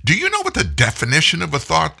 Do you know what the definition of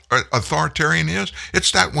authoritarian is? It's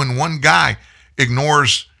that when one guy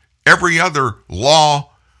ignores every other law,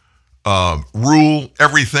 rule,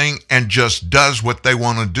 everything, and just does what they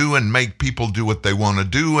want to do and make people do what they want to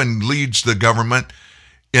do and leads the government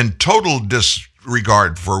in total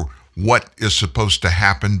disregard for what is supposed to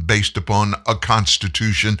happen based upon a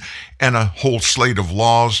constitution and a whole slate of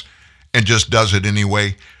laws and just does it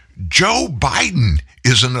anyway. Joe Biden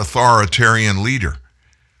is an authoritarian leader.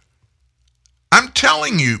 I'm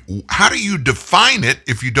telling you, how do you define it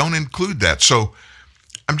if you don't include that? So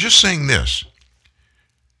I'm just saying this.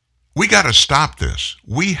 We got to stop this.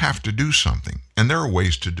 We have to do something, and there are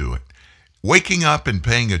ways to do it. Waking up and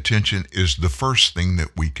paying attention is the first thing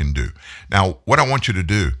that we can do. Now, what I want you to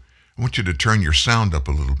do, I want you to turn your sound up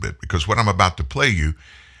a little bit, because what I'm about to play you,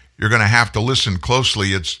 you're going to have to listen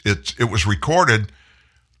closely. It was recorded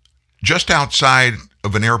just outside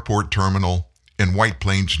of an airport terminal in White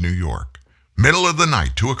Plains, New York. Middle of the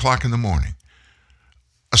night, 2 o'clock in the morning.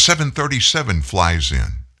 A 737 flies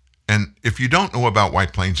in. And if you don't know about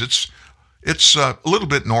White Plains, it's a little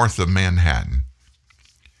bit north of Manhattan.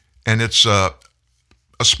 And it's a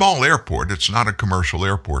small airport. It's not a commercial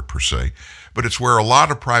airport per se, but it's where a lot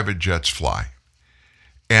of private jets fly.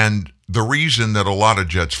 And the reason that a lot of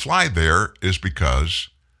jets fly there is because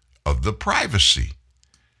of the privacy.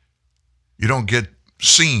 You don't get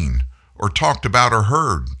seen or talked about or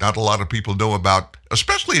heard. Not a lot of people know about,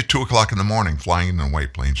 especially at 2 o'clock in the morning, flying in the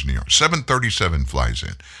White Plains, New York. 737 flies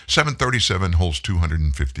in. 737 holds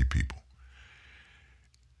 250 people.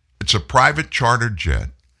 It's a private chartered jet.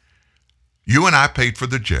 You and I paid for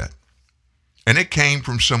the jet, and it came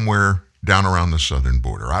from somewhere down around the southern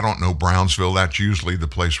border. I don't know, Brownsville, that's usually the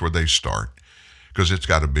place where they start because it's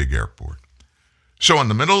got a big airport. So in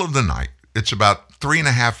the middle of the night, it's about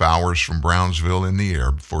 3.5 hours from Brownsville in the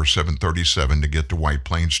air for 737 to get to White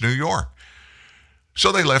Plains, New York.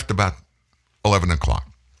 So they left about 11 o'clock.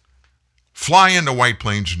 Fly into White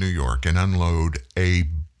Plains, New York, and unload a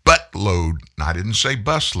buttload, I didn't say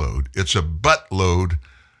busload, it's a buttload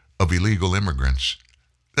of illegal immigrants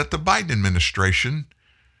that the Biden administration,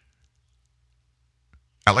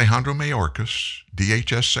 Alejandro Mayorkas,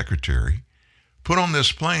 DHS secretary, put on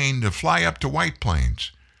this plane to fly up to White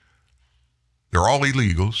Plains. They're all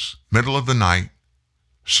illegals, middle of the night,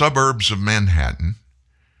 suburbs of Manhattan,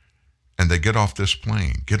 and they get off this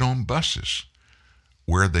plane, get on buses.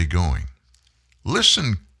 Where are they going?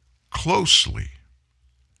 Listen closely.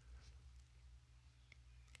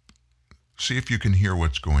 See if you can hear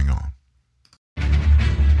what's going on. I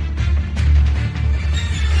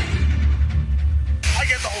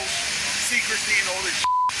get the whole secrecy and all this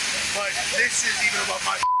but this is even above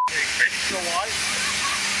my thing. You know why?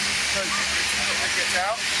 Because if it gets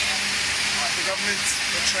out, the government's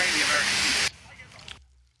betraying the American people.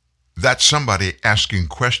 That's somebody asking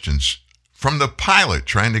questions from the pilot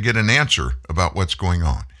trying to get an answer about what's going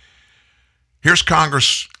on. Here's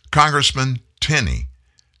Congressman Tenney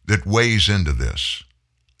that weighs into this.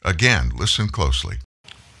 Again, listen closely.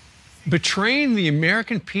 Betraying the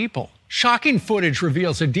American people. Shocking footage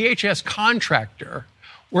reveals a DHS contractor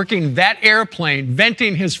working that airplane,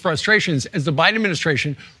 venting his frustrations as the Biden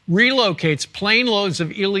administration relocates plane loads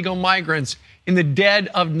of illegal migrants in the dead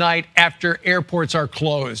of night after airports are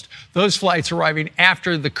closed. Those flights arriving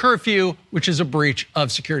after the curfew, which is a breach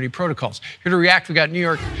of security protocols. Here to react, we got New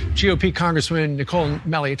York GOP Congresswoman Nicole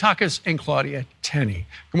Maliotakis and Claudia Tenney.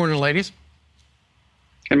 Good morning, ladies.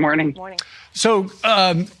 Good morning. Good morning. So,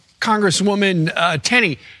 Congresswoman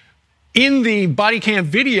Tenney, in the body cam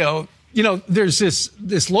video, you know, there's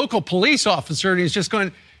this local police officer, and he's just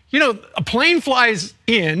going, you know, a plane flies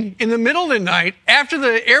in the middle of the night after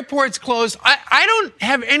the airport's closed. I don't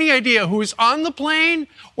have any idea who's on the plane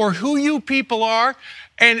or who you people are.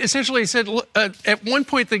 And essentially he said, at one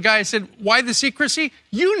point, the guy said, why the secrecy?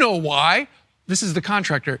 You know why. This is the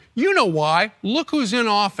contractor. You know why. Look who's in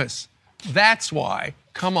office. That's why.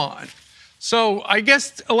 Come on. So I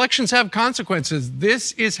guess elections have consequences.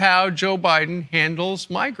 This is how Joe Biden handles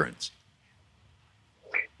migrants.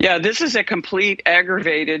 Yeah, this is a complete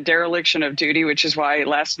aggravated dereliction of duty, which is why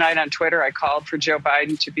last night on Twitter I called for Joe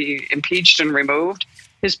Biden to be impeached and removed.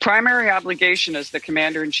 His primary obligation as the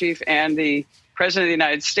commander-in-chief and the president of the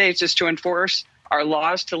United States is to enforce our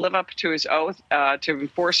laws, to live up to his oath, to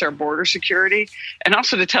enforce our border security, and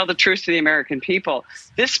also to tell the truth to the American people.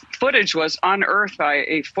 This footage was unearthed by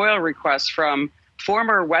a FOIL request from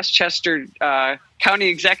former Westchester County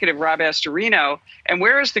Executive Rob Astorino. And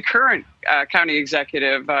where is the current county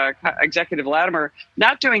executive, Executive Latimer,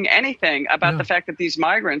 not doing anything about the fact that these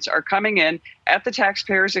migrants are coming in at the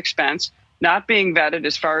taxpayers' expense, not being vetted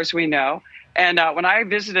as far as we know. And when I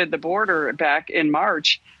visited the border back in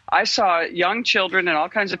March, I saw young children and all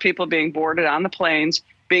kinds of people being boarded on the planes,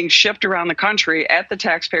 being shipped around the country at the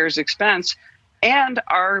taxpayers' expense. And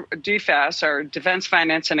our DFAS, our Defense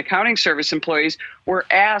Finance and Accounting Service employees, were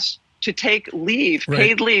asked to take leave,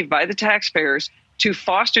 paid leave by the taxpayers to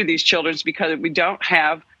foster these children because we don't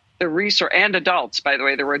have the resource, and adults, by the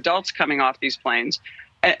way, there were adults coming off these planes,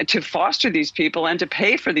 to foster these people and to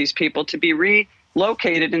pay for these people to be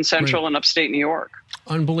relocated in central and upstate New York.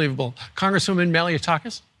 Unbelievable. Congresswoman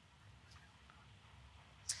Maliotakis?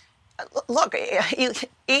 Look,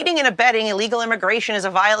 aiding and abetting illegal immigration is a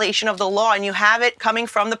violation of the law, and you have it coming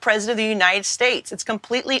from the President of the United States. It's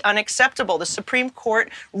completely unacceptable. The Supreme Court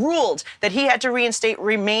ruled that he had to reinstate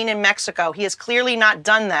remain in Mexico. He has clearly not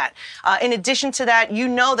done that. In addition to that, you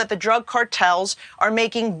know that the drug cartels are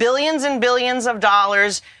making billions and billions of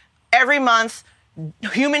dollars every month.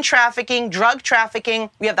 Human trafficking, drug trafficking.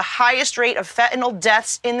 We have the highest rate of fentanyl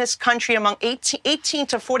deaths in this country among 18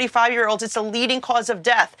 to 45-year-olds. It's a leading cause of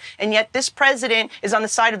death. And yet this president is on the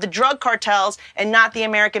side of the drug cartels and not the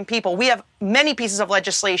American people. We have many pieces of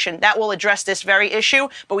legislation that will address this very issue,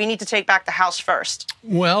 but we need to take back the House first.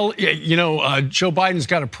 Well, you know, Joe Biden's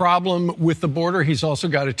got a problem with the border. He's also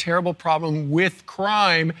got a terrible problem with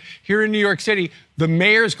crime here in New York City. The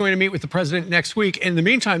mayor is going to meet with the president next week. In the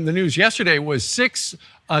meantime, the news yesterday was 6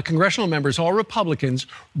 congressional members, all Republicans,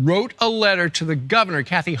 wrote a letter to the governor,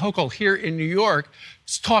 Kathy Hochul, here in New York,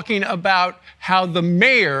 talking about how the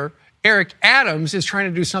mayor, Eric Adams, is trying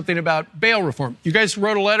to do something about bail reform. You guys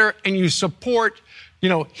wrote a letter and you support, you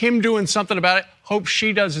know, him doing something about it. Hope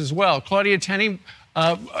she does as well. Claudia Tenney,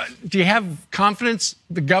 do you have confidence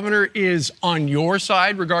the governor is on your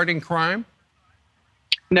side regarding crime?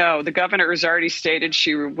 No, the governor has already stated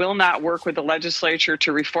she will not work with the legislature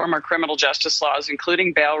to reform our criminal justice laws,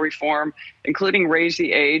 including bail reform, including raise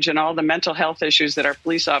the age, and all the mental health issues that our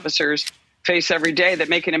police officers face every day that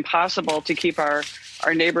make it impossible to keep our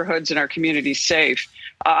neighborhoods and our communities safe.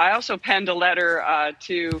 I also penned a letter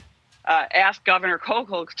to ask Governor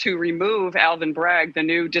Hochul to remove Alvin Bragg, the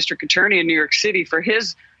new district attorney in New York City, for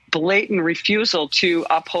his blatant refusal to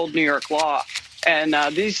uphold New York law. And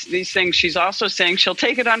these things, she's also saying she'll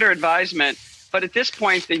take it under advisement, But at this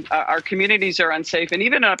point, our communities are unsafe. And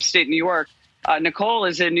even in upstate New York, Nicole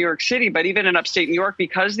is in New York City, but even in upstate New York,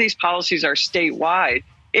 because these policies are statewide,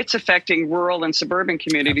 it's affecting rural and suburban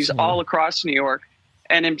communities all across New York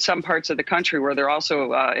and in some parts of the country where they're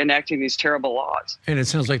also enacting these terrible laws. And it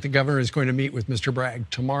sounds like the governor is going to meet with Mr. Bragg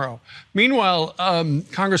tomorrow. Meanwhile,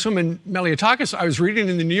 Congresswoman Meliatakis, I was reading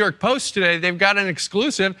in the New York Post today, they've got an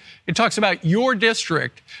exclusive. It talks about your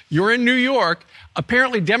district. You're in New York.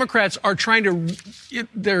 Apparently, Democrats are they're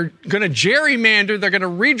going to gerrymander. They're going to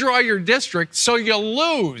redraw your district so you'll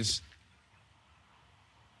lose.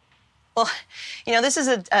 Well, this is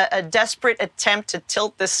a desperate attempt to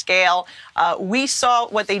tilt the scale. We saw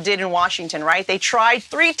what they did in Washington, right? They tried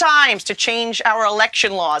 3 times to change our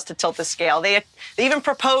election laws to tilt the scale. They even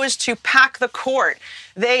proposed to pack the court.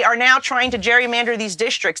 They are now trying to gerrymander these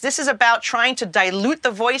districts. This is about trying to dilute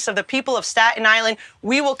the voice of the people of Staten Island.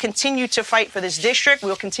 We will continue to fight for this district. We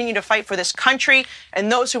will continue to fight for this country.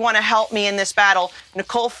 And those who want to help me in this battle,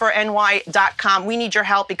 NicoleForNY.com. We need your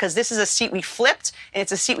help because this is a seat we flipped, and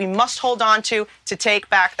it's a seat we must hold on to take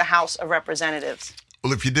back the House of Representatives.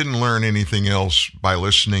 Well, if you didn't learn anything else by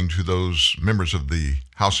listening to those members of the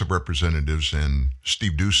House of Representatives and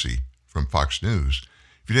Steve Ducey from Fox News,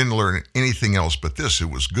 if you didn't learn anything else but this, it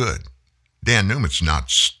was good. Dan Newman's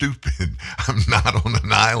not stupid. I'm not on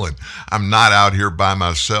an island. I'm not out here by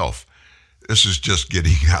myself. This is just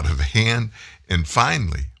getting out of hand. And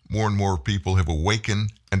finally, more and more people have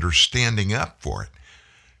awakened and are standing up for it.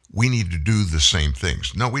 We need to do the same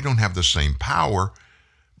things. No, we don't have the same power,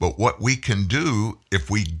 but what we can do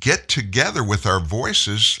if we get together with our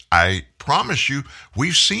voices, I promise you,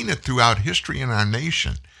 we've seen it throughout history in our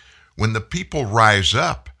nation. When the people rise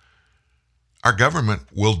up, our government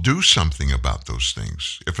will do something about those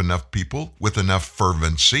things. If enough people with enough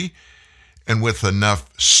fervency and with enough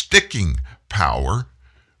sticking power,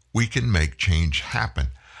 we can make change happen.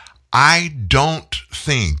 I don't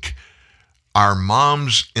think our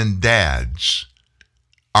moms and dads,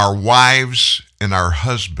 our wives and our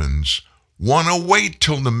husbands want to wait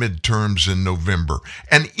till the midterms in November.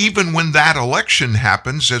 And even when that election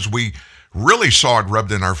happens, as we really saw it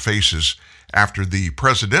rubbed in our faces after the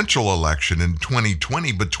presidential election in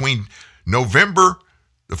 2020, between November,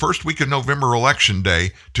 the first week of November election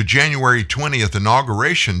day, to January 20th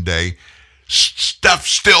inauguration day, stuff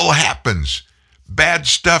still happens. Bad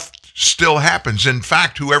stuff still happens. In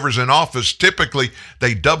fact, whoever's in office, typically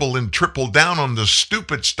they double and triple down on the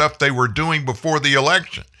stupid stuff they were doing before the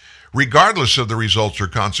election. Regardless of the results or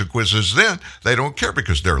consequences, then they don't care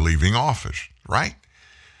because they're leaving office, right?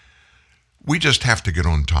 We just have to get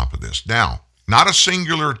on top of this. Now, not a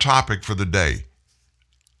singular topic for the day.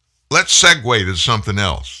 Let's segue to something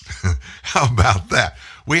else. How about that?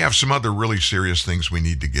 We have some other really serious things we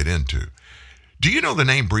need to get into. Do you know the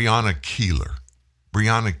name Breonna Keeler?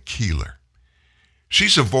 Breonna Keeler.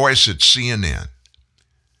 She's a voice at CNN.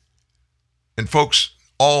 And folks,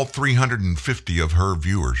 all 350 of her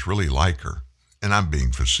viewers really like her. And I'm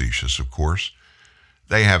being facetious, of course.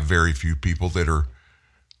 They have very few people that are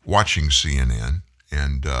watching CNN,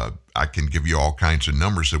 and I can give you all kinds of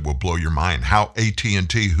numbers that will blow your mind. How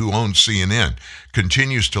AT&T, who owns CNN,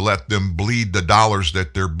 continues to let them bleed the dollars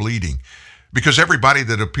that they're bleeding. Because everybody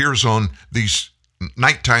that appears on these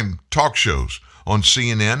nighttime talk shows on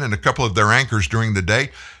CNN and a couple of their anchors during the day,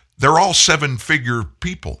 they're all 7-figure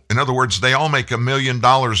people. In other words, they all make $1 million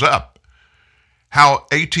up. How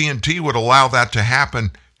AT&T would allow that to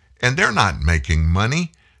happen, and they're not making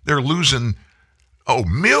money. They're losing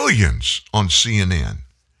millions on CNN.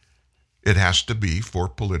 It has to be for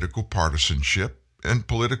political partisanship and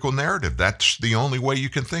political narrative. That's the only way you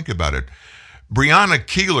can think about it. Breonna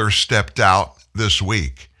Keeler stepped out this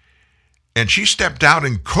week, and she stepped out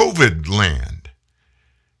in COVID land.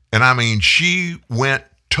 And I mean, she went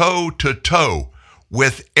toe to toe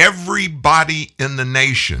with everybody in the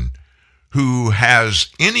nation who has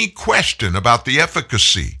any question about the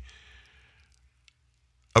efficacy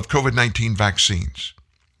of COVID-19 vaccines.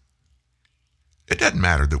 It doesn't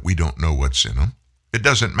matter that we don't know what's in them. It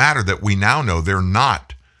doesn't matter that we now know they're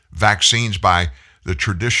not vaccines by the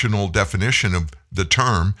traditional definition of the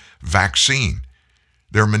term vaccine.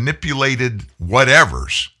 They're manipulated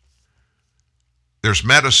whatevers. There's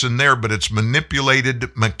medicine there, but it's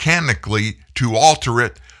manipulated mechanically to alter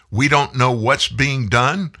it. We don't know what's being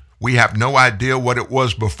done. We have no idea what it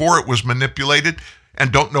was before it was manipulated,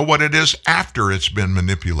 and don't know what it is after it's been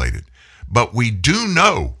manipulated. But we do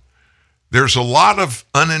know there's a lot of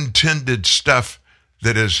unintended stuff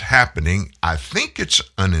that is happening. I think it's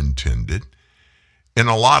unintended in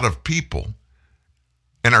a lot of people.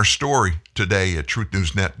 And our story today at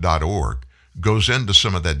truthnewsnet.org goes into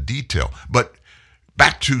some of that detail. But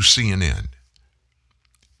Back to CNN.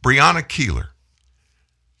 Breonna Keeler.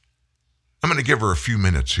 I'm going to give her a few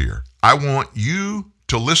minutes here. I want you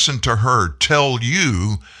to listen to her tell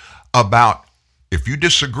you about, if you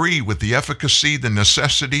disagree with the efficacy, the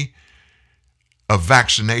necessity of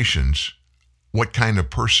vaccinations, what kind of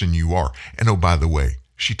person you are. And oh, by the way,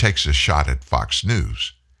 she takes a shot at Fox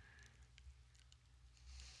News.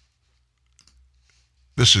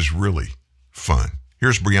 This is really fun.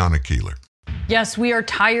 Here's Breonna Keeler. Yes, we are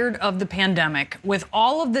tired of the pandemic. With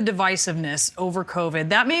all of the divisiveness over COVID,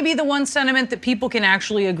 that may be the one sentiment that people can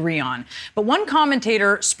actually agree on. But one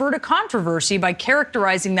commentator spurred a controversy by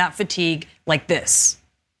characterizing that fatigue like this.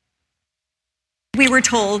 We were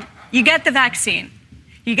told, you get the vaccine.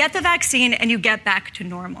 You get the vaccine and you get back to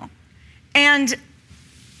normal. And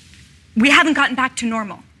we haven't gotten back to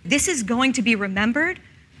normal. This is going to be remembered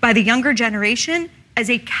by the younger generation as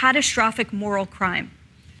a catastrophic moral crime.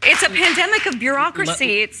 It's a pandemic of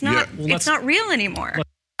bureaucracy. It's not real anymore.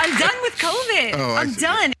 I'm done with COVID. I'm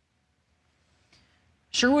done.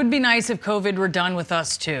 Sure would be nice if COVID were done with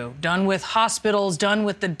us too. Done with hospitals, done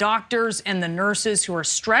with the doctors and the nurses who are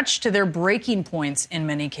stretched to their breaking points in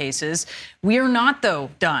many cases. We are not, though,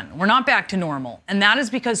 done. We're not back to normal. And that is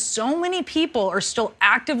because so many people are still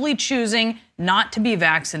actively choosing not to be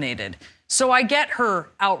vaccinated. So I get her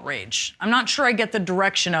outrage. I'm not sure I get the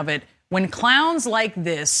direction of it when clowns like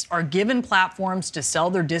this are given platforms to sell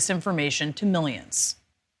their disinformation to millions.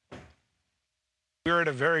 We're at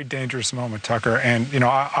a very dangerous moment, Tucker, and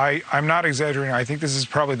I'm not exaggerating. I think this is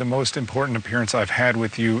probably the most important appearance I've had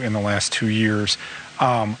with you in the last 2 years.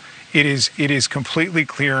 It is completely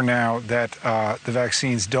clear now that the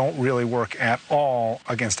vaccines don't really work at all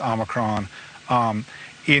against Omicron.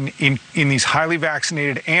 In these highly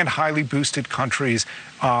vaccinated and highly boosted countries,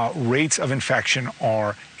 rates of infection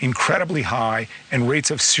are incredibly high, and rates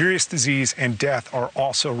of serious disease and death are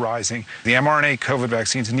also rising. The mRNA COVID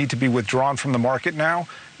vaccines need to be withdrawn from the market now.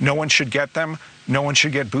 No one should get them. No one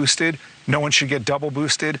should get boosted. No one should get double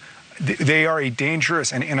boosted. They are a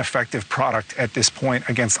dangerous and ineffective product at this point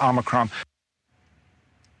against Omicron.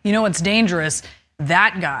 You know what's dangerous?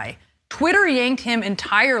 That guy. Twitter yanked him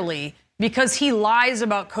entirely because he lies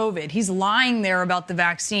about COVID. He's lying there about the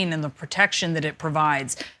vaccine and the protection that it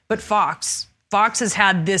provides. But Fox has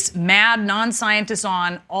had this mad non-scientist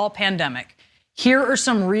on all pandemic. Here are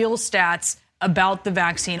some real stats about the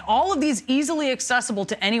vaccine. All of these easily accessible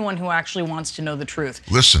to anyone who actually wants to know the truth.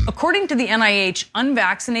 Listen. According to the NIH,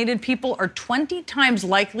 unvaccinated people are 20 times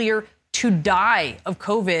likelier to die of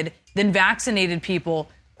COVID than vaccinated people,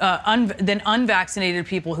 than unvaccinated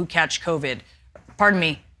people who catch COVID. Pardon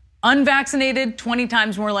me. Unvaccinated, 20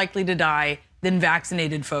 times more likely to die than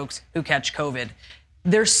vaccinated folks who catch COVID.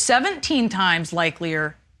 They're 17 times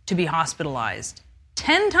likelier to be hospitalized,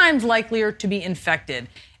 10 times likelier to be infected.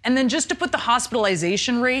 And then just to put the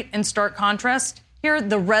hospitalization rate in stark contrast, here,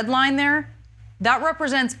 the red line there, that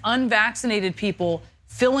represents unvaccinated people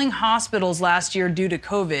filling hospitals last year due to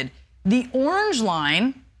COVID. The orange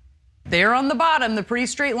line, there on the bottom, the pretty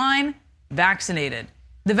straight line, vaccinated.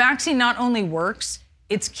 The vaccine not only works,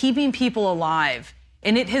 it's keeping people alive.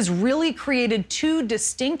 And it has really created two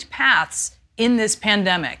distinct paths in this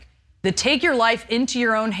pandemic. The take your life into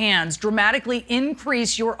your own hands, dramatically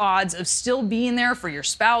increase your odds of still being there for your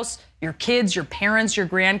spouse, your kids, your parents, your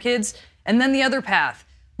grandkids. And then the other path,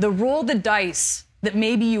 the roll the dice that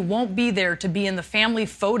maybe you won't be there to be in the family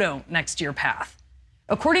photo next to your path.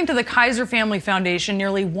 According to the Kaiser Family Foundation,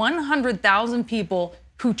 nearly 100,000 people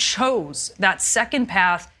who chose that second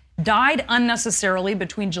path died unnecessarily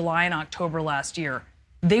between July and October last year.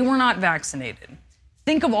 They were not vaccinated.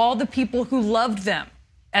 Think of all the people who loved them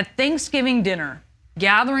at Thanksgiving dinner,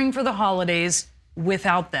 gathering for the holidays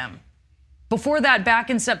without them. Before that, back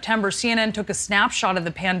in September, CNN took a snapshot of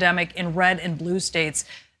the pandemic in red and blue states.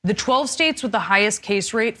 The 12 states with the highest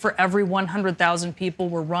case rate for every 100,000 people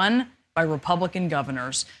were run by Republican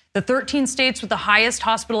governors. The 13 states with the highest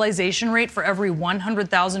hospitalization rate for every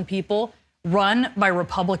 100,000 people run by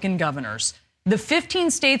Republican governors. The 15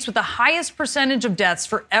 states with the highest percentage of deaths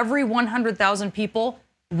for every 100,000 people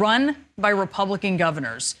run by Republican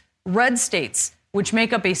governors. Red states, which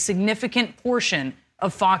make up a significant portion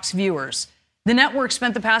of Fox viewers. The network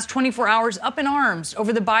spent the past 24 hours up in arms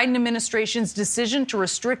over the Biden administration's decision to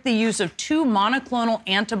restrict the use of 2 monoclonal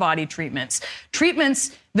antibody treatments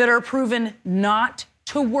that are proven not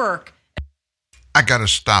to work. I got to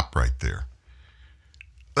stop right there.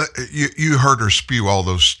 You heard her spew all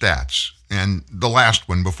those stats. And the last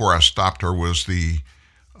one before I stopped her was the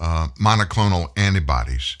monoclonal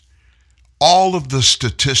antibodies. All of the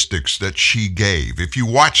statistics that she gave, if you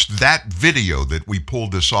watched that video that we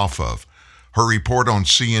pulled this off of, her report on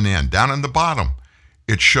CNN. Down in the bottom,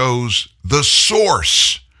 it shows the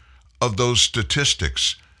source of those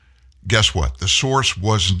statistics. Guess what? The source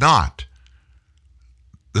was not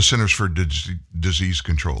the Centers for Disease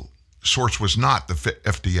Control. The source was not the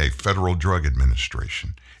FDA, Federal Drug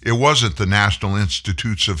Administration. It wasn't the National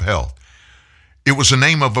Institutes of Health. It was the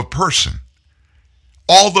name of a person.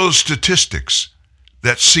 All those statistics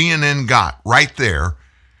that CNN got right there,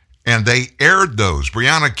 and they aired those.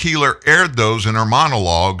 Breonna Keeler aired those in her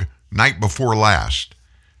monologue night before last.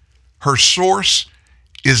 Her source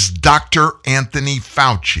is Dr. Anthony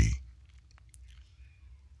Fauci.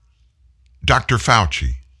 Dr.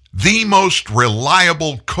 Fauci, the most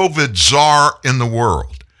reliable COVID czar in the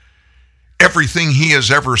world. Everything he has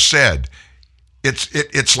ever said,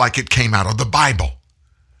 it's like it came out of the Bible.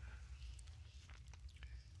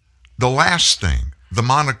 The last thing, the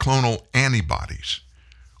monoclonal antibodies.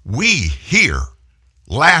 We here,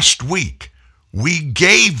 last week, we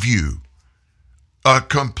gave you a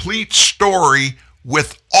complete story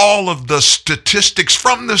with all of the statistics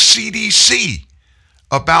from the CDC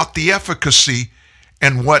about the efficacy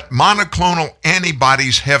and what monoclonal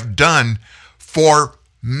antibodies have done for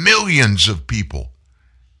millions of people.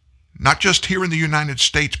 Not just here in the United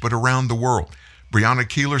States, but around the world. Breonna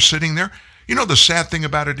Keeler sitting there. You know, the sad thing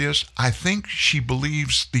about it is, I think she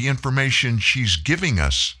believes the information she's giving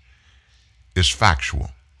us is factual.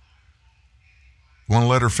 Want to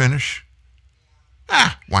let her finish?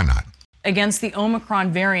 Why not? Against the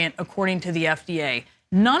Omicron variant, according to the FDA.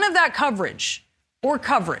 None of that coverage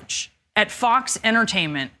at Fox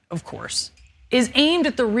Entertainment, of course, is aimed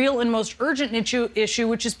at the real and most urgent issue,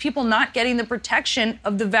 which is people not getting the protection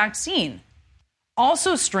of the vaccine.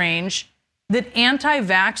 Also strange that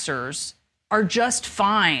anti-vaxxers are just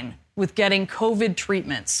fine with getting COVID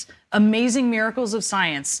treatments. Amazing miracles of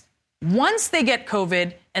science. Once they get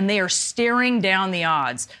COVID and they are staring down the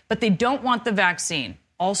odds, but they don't want the vaccine.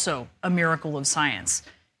 Also a miracle of science.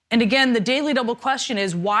 And again, the Daily Double question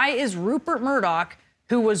is, why is Rupert Murdoch,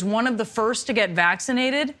 who was one of the first to get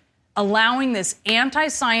vaccinated, allowing this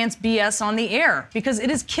anti-science BS on the air? Because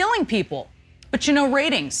it is killing people. But you know,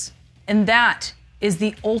 ratings. And that is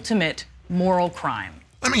the ultimate moral crime.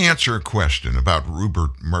 Let me answer a question about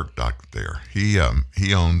Rupert Murdoch there. He's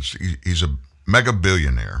a mega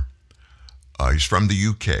billionaire. He's from the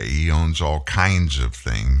UK. He owns all kinds of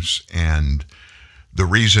things. And the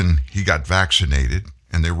reason he got vaccinated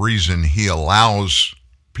and the reason he allows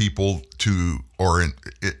people to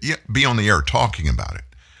be on the air talking about it,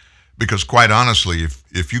 because quite honestly,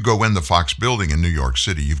 if you go in the Fox building in New York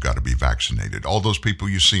City, you've got to be vaccinated. All those people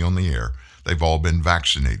you see on the air, they've all been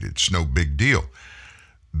vaccinated. It's no big deal.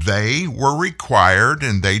 They were required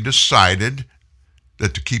and they decided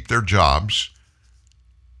that to keep their jobs,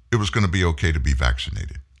 it was going to be okay to be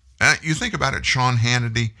vaccinated. You think about it, Sean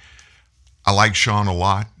Hannity, I like Sean a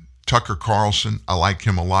lot. Tucker Carlson, I like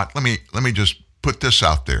him a lot. Let me just put this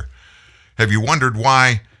out there. Have you wondered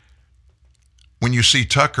why when you see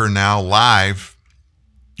Tucker now live,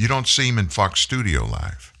 you don't see him in Fox Studio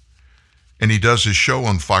Live? And he does his show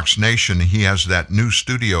on Fox Nation. He has that new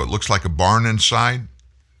studio. It looks like a barn inside.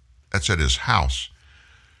 That's at his house.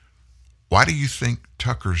 Why do you think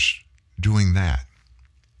Tucker's doing that?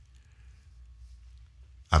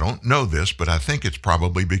 I don't know this, but I think it's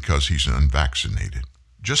probably because he's unvaccinated.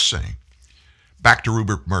 Just saying. Back to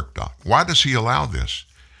Rupert Murdoch. Why does he allow this?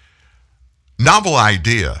 Novel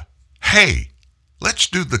idea. Hey, let's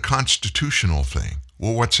do the constitutional thing.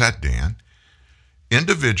 Well, what's that, Dan?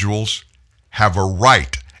 Individuals have a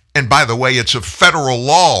right. And by the way, it's a federal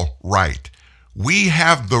law right. We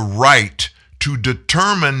have the right to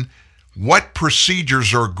determine what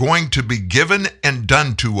procedures are going to be given and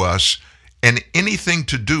done to us and anything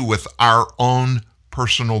to do with our own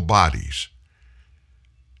personal bodies.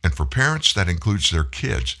 And for parents, that includes their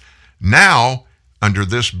kids. Now, under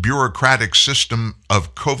this bureaucratic system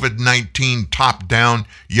of COVID-19 top-down,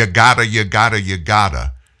 you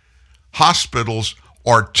gotta, hospitals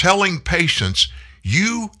are telling patients,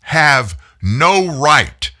 you have no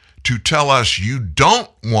right to tell us you don't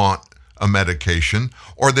want a medication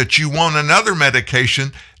or that you want another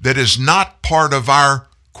medication that is not part of our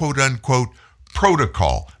quote-unquote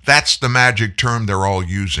protocol. That's the magic term they're all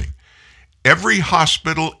using. Every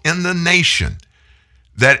hospital in the nation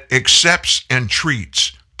that accepts and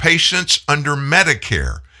treats patients under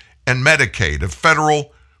Medicare and Medicaid, a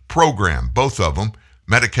federal program, both of them.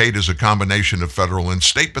 Medicaid is a combination of federal and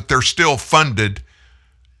state, but they're still funded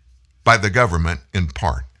by the government in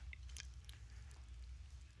part.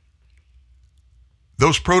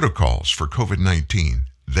 Those protocols for COVID-19,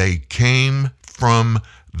 they came from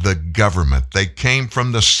the government. They came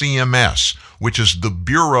from the CMS, which is the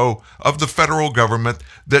Bureau of the federal government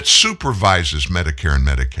that supervises Medicare and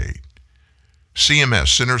Medicaid. CMS,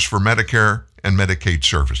 Centers for Medicare and Medicaid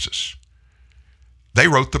Services. They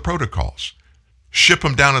wrote the protocols. Ship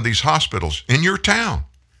them down to these hospitals in your town.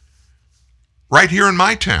 Right here in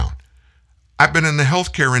my town. I've been in the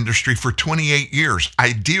healthcare industry for 28 years.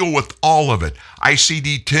 I deal with all of it.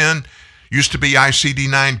 ICD-10 used to be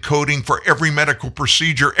ICD-9 coding for every medical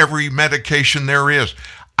procedure, every medication there is.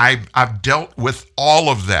 I've dealt with all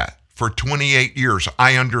of that for 28 years.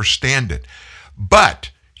 I understand it.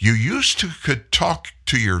 But you used to could talk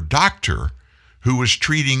to your doctor who was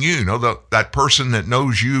treating you. You know, that person that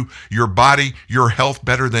knows you, your body, your health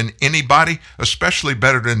better than anybody, especially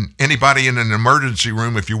better than anybody in an emergency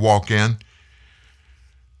room if you walk in.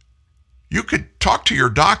 You could talk to your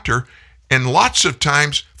doctor, and lots of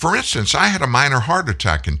times, for instance, I had a minor heart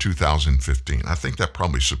attack in 2015. I think that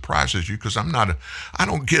probably surprises you because I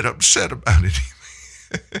don't get upset about it.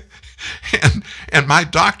 and my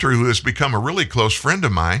doctor, who has become a really close friend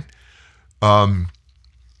of mine,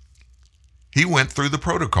 he went through the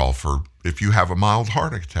protocol for if you have a mild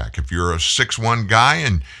heart attack. If you're a 6'1" guy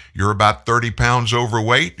and you're about 30 pounds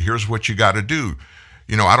overweight, here's what you got to do.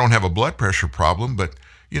 You know, I don't have a blood pressure problem, but,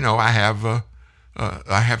 you know, I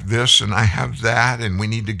have this and I have that, and we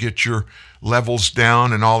need to get your levels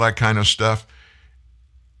down and all that kind of stuff.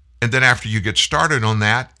 And then after you get started on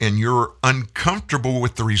that and you're uncomfortable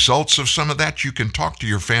with the results of some of that, you can talk to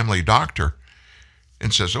your family doctor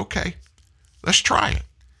and says, okay, let's try it.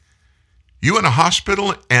 You in a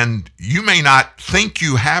hospital, and you may not think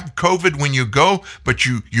you have COVID when you go, but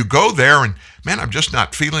you go there and, man, I'm just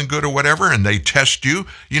not feeling good or whatever, and they test you.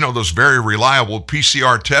 You know, those very reliable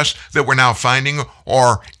PCR tests that we're now finding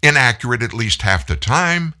are inaccurate at least half the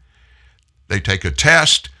time. They take a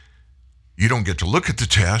test. You don't get to look at the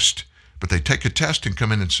test, but they take a test and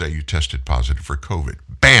come in and say you tested positive for COVID.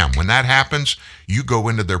 Bam! When that happens, you go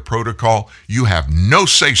into their protocol. You have no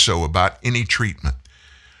say-so about any treatment.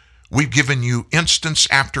 We've given you instance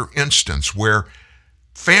after instance where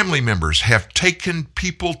family members have taken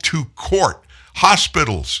people to court,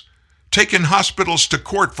 taken hospitals to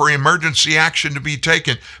court for emergency action to be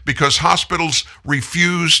taken because hospitals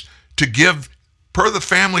refuse to give, per the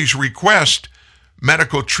family's request,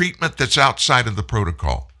 medical treatment that's outside of the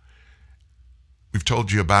protocol. We've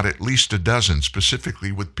told you about at least a dozen,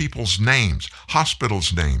 specifically with people's names,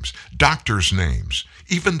 hospitals' names, doctors' names,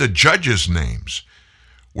 even the judges' names,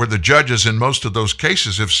 where the judges in most of those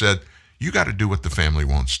cases have said, you got to do what the family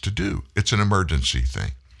wants to do. It's an emergency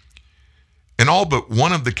thing. In all but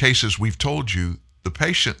one of the cases we've told you, the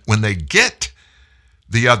patient, when they get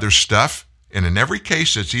the other stuff, and in every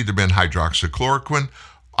case it's either been hydroxychloroquine,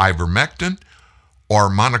 ivermectin, or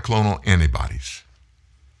monoclonal antibodies.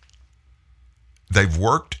 They've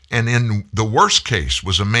worked, and in the worst case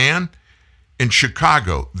was a man in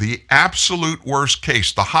Chicago, the absolute worst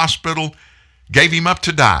case. The hospital gave him up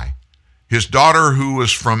to die. His daughter, who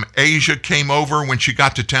was from Asia, came over. When she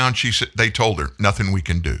got to town, they told her, nothing we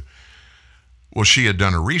can do. Well, she had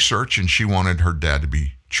done her research, and she wanted her dad to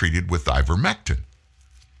be treated with ivermectin.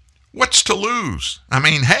 What's to lose? I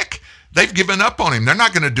mean, heck, they've given up on him. They're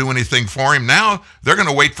not going to do anything for him now. They're going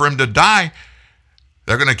to wait for him to die.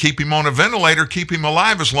 They're going to keep him on a ventilator, keep him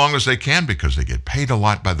alive as long as they can because they get paid a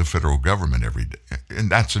lot by the federal government every day. And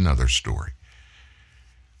that's another story.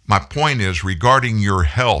 My point is, regarding your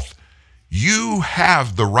health, you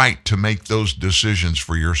have the right to make those decisions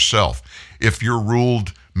for yourself. If you're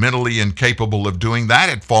ruled mentally incapable of doing that,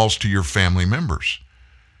 it falls to your family members.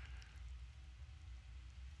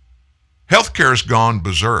 Healthcare has gone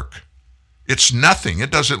berserk. It's nothing.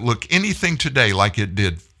 It doesn't look anything today like it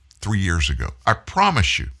did 3 years ago. I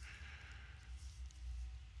promise you.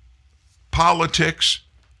 Politics,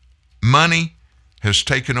 money, has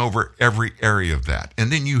taken over every area of that.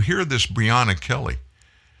 And then you hear this Breonna Kelly.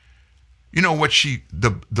 You know what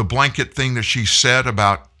the blanket thing that she said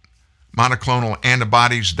about monoclonal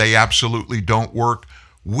antibodies, they absolutely don't work.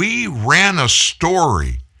 We ran a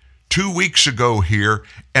story 2 weeks ago here,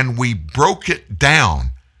 and we broke it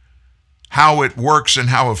down, how it works and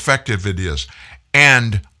how effective it is.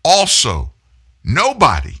 And also,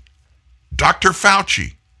 nobody, Dr.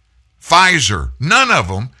 Fauci, Pfizer, none of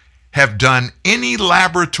them have done any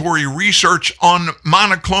laboratory research on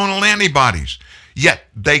monoclonal antibodies. Yet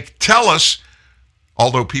they tell us,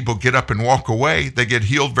 although people get up and walk away, they get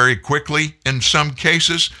healed very quickly in some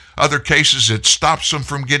cases. Other cases, it stops them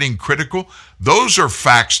from getting critical. Those are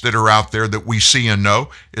facts that are out there that we see and know,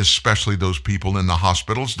 especially those people in the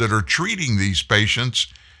hospitals that are treating these patients.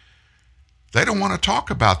 They don't want to talk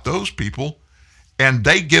about those people. and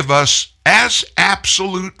they give us as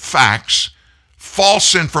absolute facts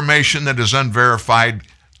false information that is unverified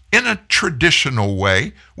in a traditional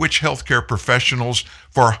way, which healthcare professionals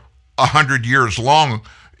for 100 years long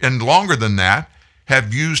and longer than that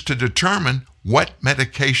have used to determine what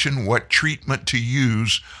medication, what treatment to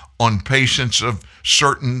use on patients of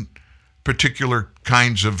certain particular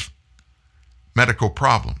kinds of medical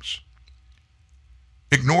problems.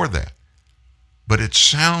 Ignore that. But it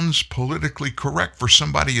sounds politically correct for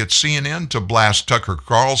somebody at CNN to blast Tucker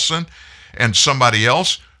Carlson and somebody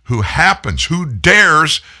else who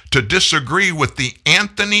dares to disagree with the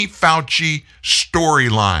Anthony Fauci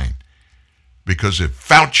storyline. Because if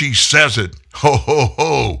Fauci says it, ho, ho,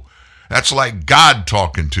 ho, that's like God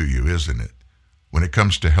talking to you, isn't it? When it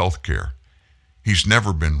comes to healthcare. He's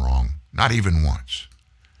never been wrong, not even once.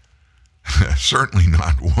 Certainly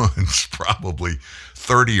not once, probably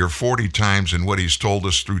 30 or 40 times in what he's told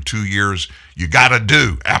us through 2 years, you got to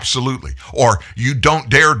do, absolutely. Or you don't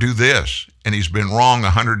dare do this. And he's been wrong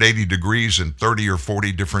 180 degrees in 30 or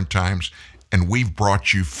 40 different times, and we've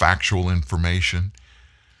brought you factual information.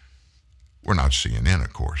 We're not CNN,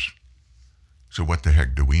 of course. So what the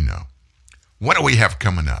heck do we know? What do we have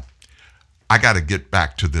coming up? I got to get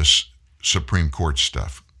back to this Supreme Court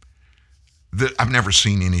stuff. I've never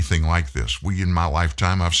seen anything like this. In my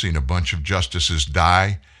lifetime, I've seen a bunch of justices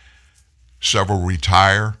die, several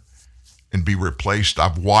retire, and be replaced.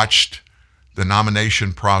 I've watched the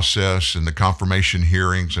nomination process and the confirmation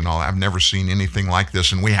hearings and all. I've never seen anything like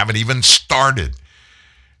this, and we haven't even started.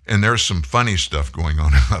 And there's some funny stuff going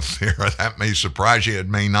on out there. That may surprise you. It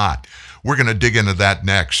may not. We're going to dig into that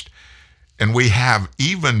next. And we have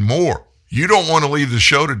even more. You don't want to leave the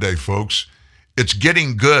show today, folks. It's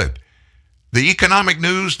getting good. The economic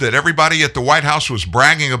news that everybody at the White House was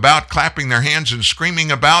bragging about, clapping their hands and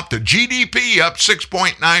screaming about, the GDP up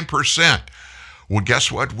 6.9%. Well,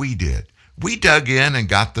 guess what we did? We dug in and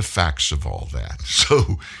got the facts of all that.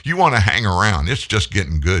 So you want to hang around. It's just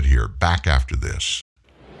getting good here. Back after this.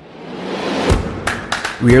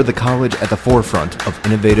 We are the college at the forefront of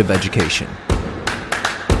innovative education.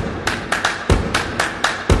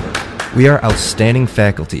 We are outstanding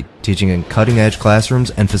faculty teaching in cutting-edge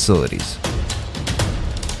classrooms and facilities.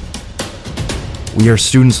 We are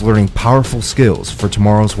students learning powerful skills for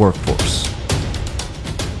tomorrow's workforce.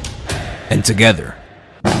 And together,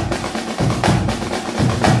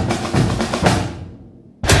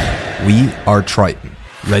 we are Triton.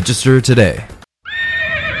 Register today.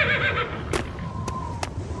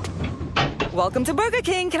 Welcome to Burger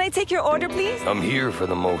King. Can I take your order, please? I'm here for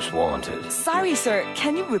the most wanted. Sorry, sir.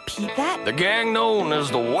 Can you repeat that? The gang known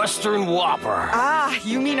as the Western Whopper. Ah,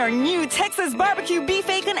 you mean our new Texas barbecue beef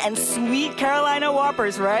bacon and sweet Carolina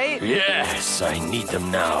Whoppers, right? Yes, I need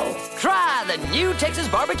them now. Try the new Texas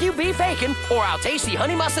barbecue beef bacon or our tasty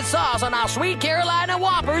honey mustard sauce on our sweet Carolina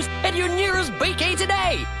Whoppers at your nearest BK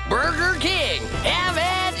today. Burger King. Have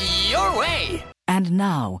it your way. And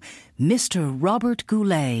now, Mr. Robert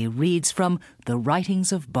Goulet reads from The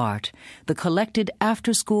Writings of Bart, the collected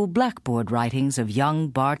after-school blackboard writings of young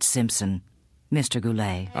Bart Simpson. Mr.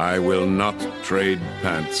 Goulet. I will not trade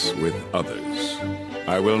pants with others.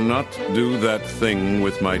 I will not do that thing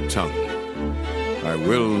with my tongue. I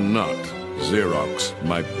will not Xerox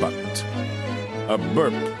my butt. A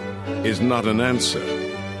burp is not an answer.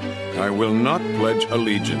 I will not pledge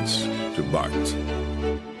allegiance to Bart.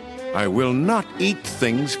 I will not eat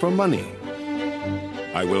things for money.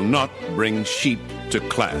 I will not bring sheep to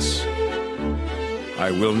class.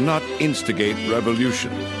 I will not instigate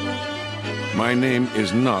revolution. My name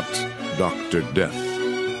is not Dr.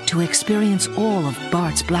 Death. To experience all of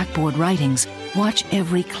Bart's blackboard writings, watch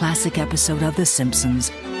every classic episode of The Simpsons.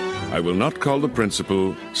 I will not call the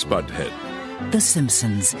principal Spudhead. The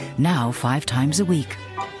Simpsons, now 5 times a week.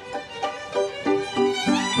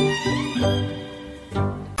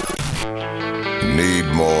 Need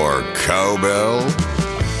more cowbell?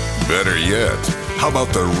 Better yet, how about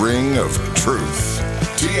the Ring of Truth?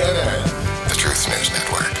 TNN, the Truth News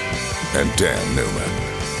Network, and Dan Newman.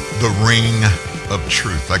 The Ring of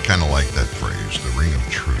Truth. I kind of like that phrase, the Ring of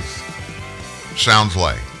Truth. Sounds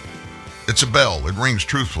like it's a bell. It rings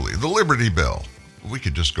truthfully. The Liberty Bell. We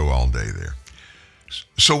could just go all day there.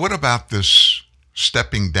 So what about this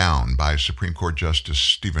stepping down by Supreme Court Justice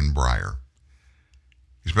Stephen Breyer?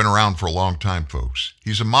 He's been around for a long time, folks.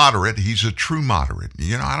 He's a moderate. He's a true moderate.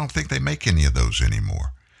 You know, I don't think they make any of those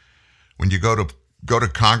anymore. When you go to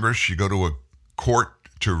Congress, you go to a court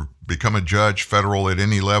to become a judge, federal at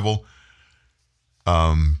any level.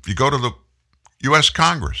 You go to the U.S.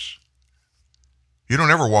 Congress. You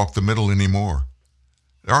don't ever walk the middle anymore.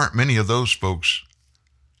 There aren't many of those folks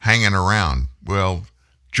hanging around. Well,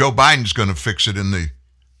 Joe Biden's going to fix it in the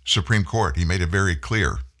Supreme Court. He made it very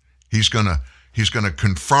clear. He's going to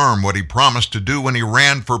confirm what he promised to do when he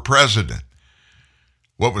ran for president.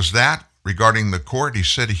 What was that? Regarding the court, he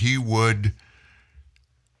said he would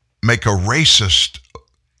make a racist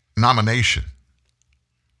nomination.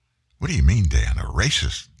 What do you mean, Dan? A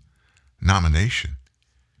racist nomination?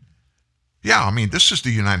 Yeah, I mean, this is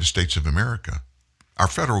the United States of America. Our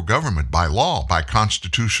federal government, by law, by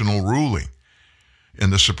constitutional ruling in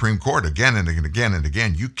the Supreme Court, again and again and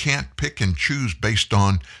again, you can't pick and choose based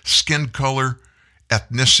on skin color,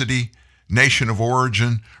 ethnicity, nation of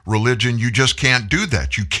origin, religion. You just can't do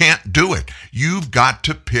that. You can't do it. You've got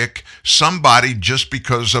to pick somebody just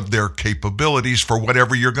because of their capabilities for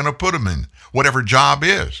whatever you're going to put them in, whatever job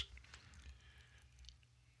is.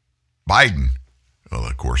 Biden, well,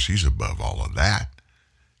 of course, he's above all of that.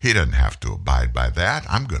 He doesn't have to abide by that.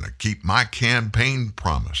 I'm going to keep my campaign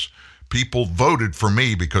promise. People voted for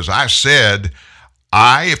me because I said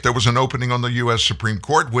if there was an opening on the U.S. Supreme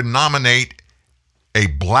Court, would nominate a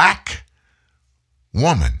black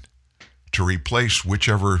woman to replace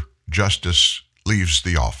whichever justice leaves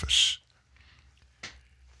the office.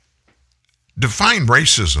 Define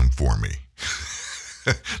racism for me.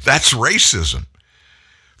 That's racism.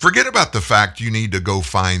 Forget about the fact you need to go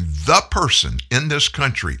find the person in this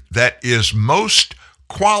country that is most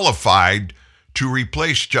qualified to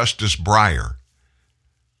replace Justice Breyer.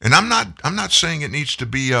 And I'm not saying it needs to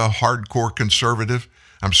be a hardcore conservative.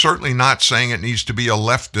 I'm certainly not saying it needs to be a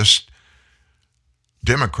leftist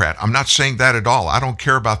Democrat. I'm not saying that at all. I don't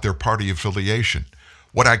care about their party affiliation.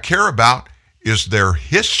 What I care about is their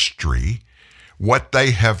history, what they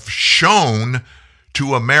have shown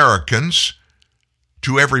to Americans,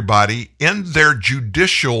 to everybody. In their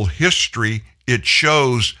judicial history, it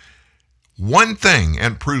shows one thing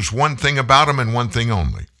and proves one thing about them and one thing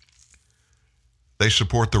only. They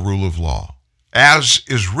support the rule of law, as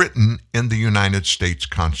is written in the United States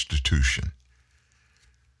Constitution.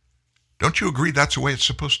 Don't you agree that's the way it's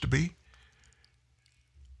supposed to be?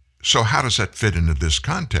 So how does that fit into this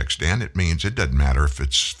context, Dan? It means it doesn't matter if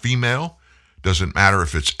it's female, doesn't matter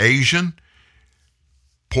if it's Asian,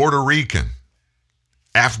 Puerto Rican,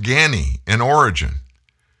 Afghani in origin,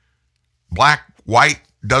 black, white,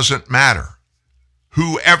 doesn't matter.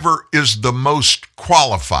 Whoever is the most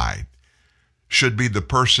qualified should be the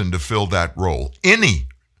person to fill that role. Any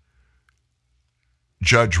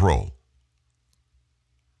judge role.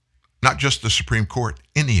 Not just the Supreme Court,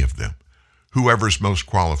 any of them. Whoever's most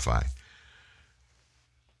qualified.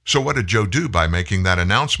 So what did Joe do by making that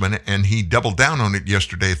announcement? And he doubled down on it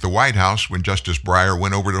yesterday at the White House when Justice Breyer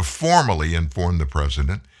went over to formally inform the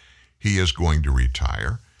president he is going to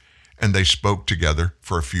retire. And they spoke together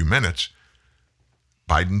for a few minutes.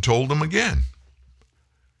 Biden told him again,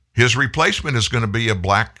 his replacement is going to be a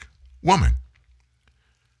black woman.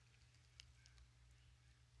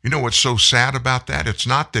 You know what's so sad about that? It's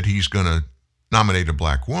not that he's going to nominate a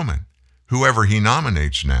black woman. Whoever he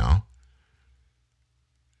nominates now,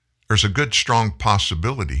 there's a good, strong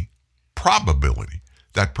probability,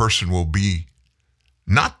 that person will be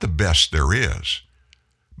not the best there is,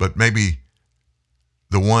 but maybe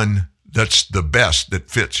the one that's the best that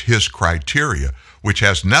fits his criteria, which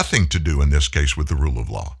has nothing to do in this case with the rule of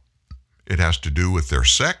law. It has to do with their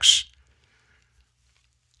sex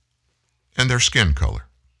and their skin color,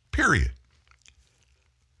 period.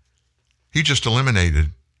 He just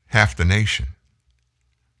eliminated half the nation.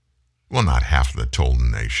 Well, not half the total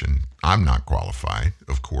nation. I'm not qualified,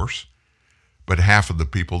 of course, but half of the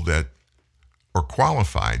people that are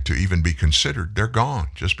qualified to even be considered, they're gone.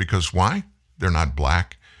 Just because, why? They're not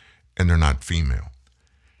black and they're not female.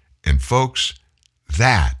 And folks,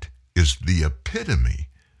 that is the epitome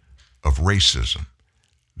of racism.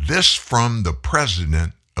 This from the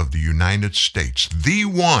President of the United States, the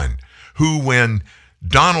one who, when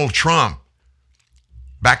Donald Trump,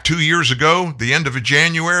 back 2 years ago, the end of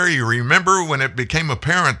January, you remember when it became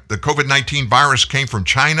apparent the COVID-19 virus came from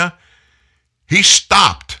China? He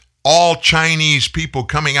stopped all Chinese people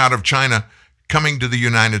coming out of China coming to the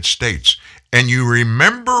United States. And you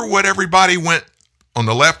remember what everybody on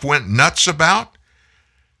the left went nuts about?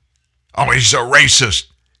 Oh, he's a racist.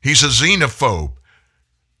 He's a xenophobe.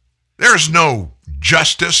 There's no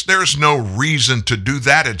justice. There's no reason to do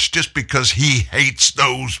that. It's just because he hates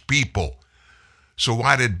those people. So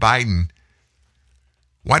why did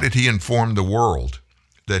he inform the world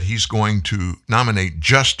that he's going to nominate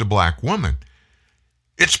just a black woman?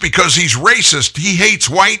 It's because he's racist. He hates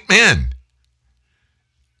white men.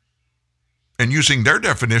 And using their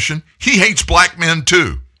definition, he hates black men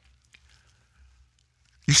too.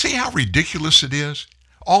 You see how ridiculous it is?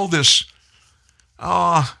 All this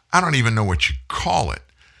I don't even know what you call it,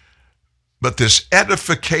 but this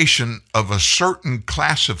edification of a certain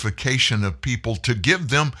classification of people to give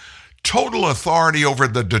them total authority over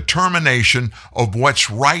the determination of what's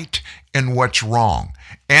right and what's wrong.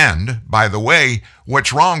 And, by the way,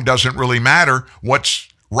 what's wrong doesn't really matter. What's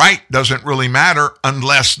right doesn't really matter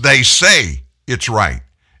unless they say it's right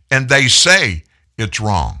and they say it's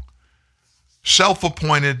wrong.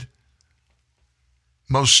 Self-appointed,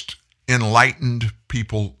 most enlightened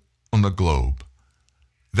people on the globe.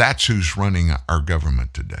 That's who's running our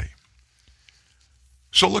government today.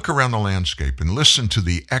 So look around the landscape and listen to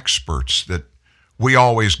the experts that we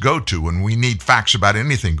always go to when we need facts about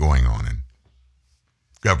anything going on in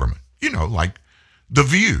government. You know, like The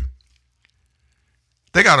View.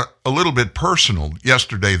 They got a little bit personal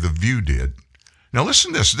yesterday, The View did. Now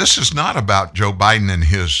listen to this. This is not about Joe Biden and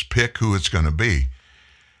his pick, who it's going to be.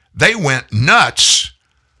 They went nuts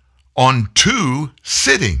on two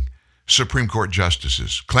sitting Supreme Court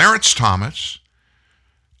justices, Clarence Thomas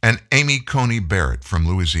and Amy Coney Barrett from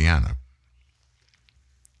Louisiana.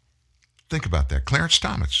 Think about that. Clarence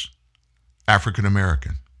Thomas, African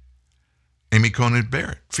American. Amy Coney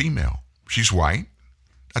Barrett, female. She's white.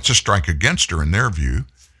 That's a strike against her in their view.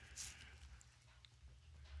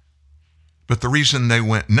 But the reason they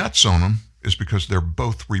went nuts on them is because they're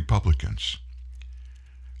both Republicans.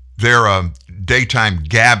 Their daytime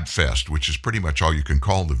gab fest, which is pretty much all you can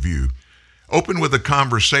call The View, opened with a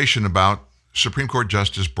conversation about Supreme Court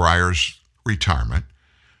Justice Breyer's retirement,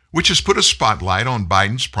 which has put a spotlight on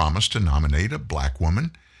Biden's promise to nominate a black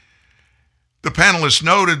woman. The panelists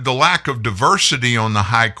noted the lack of diversity on the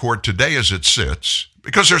high court today as it sits,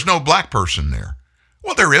 because there's no black person there.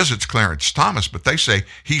 Well, there is. It's Clarence Thomas, but they say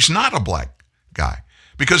he's not a black guy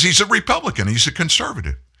because he's a Republican. He's a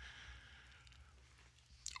conservative.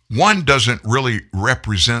 One doesn't really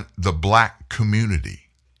represent the black community,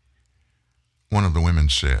 one of the women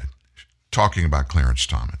said, talking about Clarence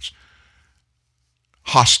Thomas.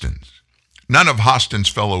 Hostin's. None of Hostin's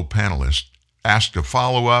fellow panelists asked to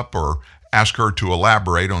follow up or ask her to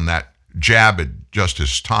elaborate on that jab at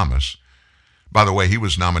Justice Thomas. By the way, he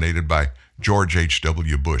was nominated by George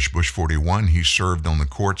H.W. Bush. Bush 41, he served on the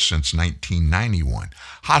court since 1991.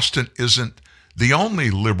 Hostin isn't the only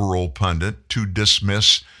liberal pundit to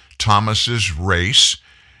dismiss Thomas's race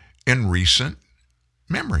in recent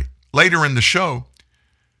memory. Later in the show,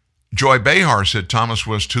 Joy Behar said Thomas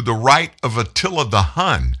was to the right of Attila the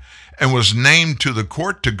Hun and was named to the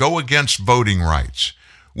court to go against voting rights,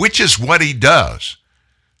 which is what he does.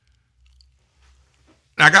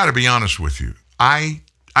 Now, I got to be honest with you. I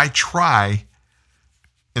try,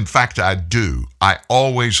 in fact, I do. I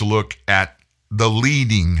always look at the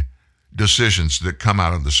leading decisions that come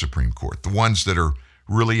out of the Supreme Court, the ones that are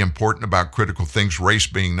really important about critical things, race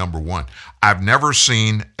being number one. I've never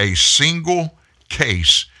seen a single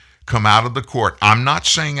case come out of the court. I'm not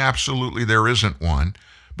saying absolutely there isn't one,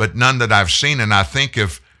 but none that I've seen. And I think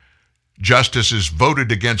if justices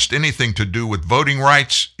voted against anything to do with voting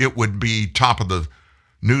rights, it would be top of the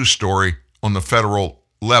news story on the federal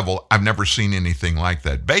level. I've never seen anything like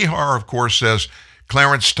that. Behar, of course, says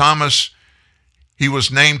Clarence Thomas, he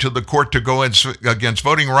was named to the court to go against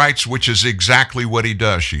voting rights, which is exactly what he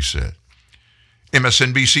does, she said.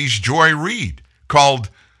 MSNBC's Joy Reid called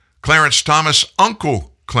Clarence Thomas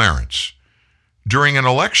Uncle Clarence during an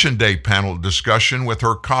Election Day panel discussion with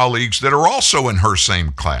her colleagues that are also in her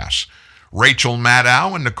same class, Rachel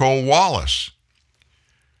Maddow and Nicole Wallace.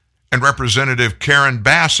 And Representative Karen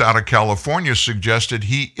Bass out of California suggested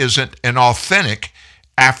he isn't an authentic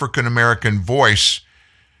African-American voice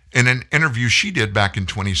in an interview she did back in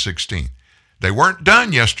 2016. They weren't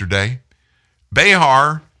done yesterday.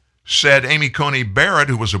 Behar said Amy Coney Barrett,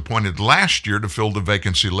 who was appointed last year to fill the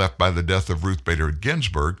vacancy left by the death of Ruth Bader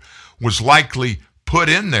Ginsburg, was likely put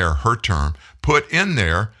in there, her term, put in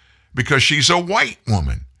there because she's a white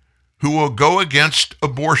woman who will go against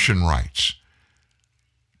abortion rights.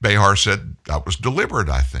 Behar said that was deliberate,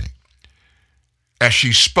 I think. As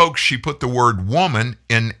she spoke, she put the word woman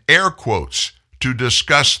in air quotes to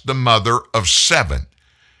discuss the mother of 7.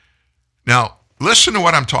 Now, listen to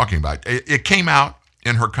what I'm talking about. It came out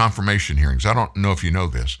in her confirmation hearings. I don't know if you know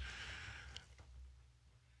this,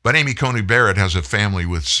 but Amy Coney Barrett has a family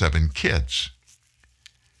with 7 kids.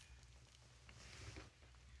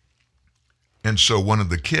 And so one of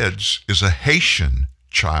the kids is a Haitian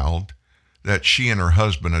child that she and her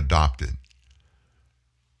husband adopted.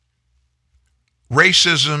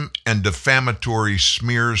 Racism and defamatory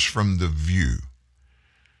smears from The View.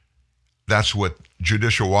 That's what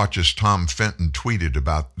Judicial Watch's Tom Fenton tweeted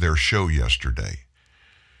about their show yesterday.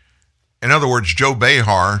 In other words, Joe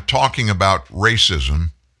Behar talking about racism,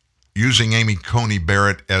 using Amy Coney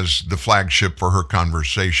Barrett as the flagship for her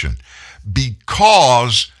conversation.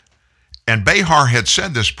 Because, and Behar had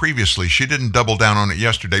said this previously, she didn't double down on it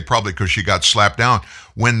yesterday, probably because she got slapped down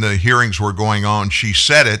when the hearings were going on. She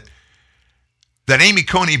said it, that Amy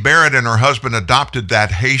Coney Barrett and her husband adopted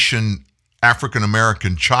that Haitian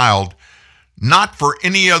African-American child not for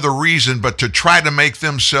any other reason but to try to make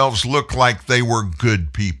themselves look like they were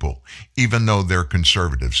good people, even though they're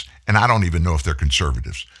conservatives. And I don't even know if they're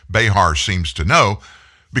conservatives. Behar seems to know,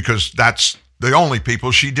 because that's the only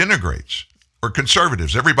people she denigrates, are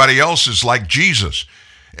conservatives. Everybody else is like Jesus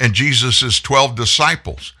and Jesus' 12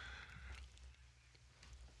 disciples.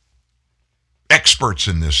 Experts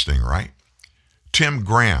in this thing, right? Tim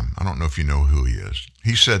Graham, I don't know if you know who he is.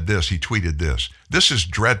 He said this, he tweeted this. This is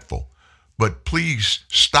dreadful, but please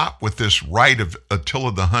stop with this right of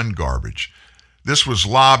Attila the Hun garbage. This was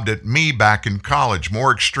lobbed at me back in college,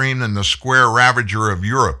 more extreme than the square ravager of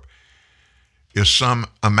Europe is some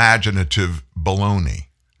imaginative baloney.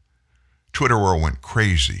 Twitter world went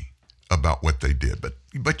crazy about what they did,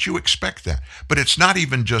 but you expect that. But it's not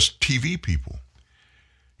even just TV people.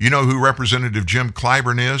 You know who Representative Jim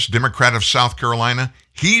Clyburn is, Democrat of South Carolina?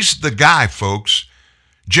 He's the guy, folks.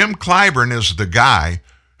 Jim Clyburn is the guy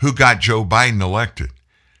who got Joe Biden elected.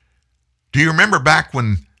 Do you remember back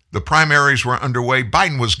when the primaries were underway,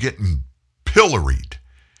 Biden was getting pilloried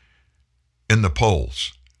in the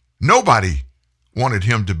polls. Nobody wanted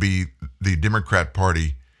him to be the Democrat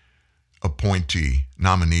Party appointee,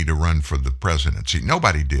 nominee to run for the presidency.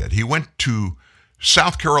 Nobody did. He went to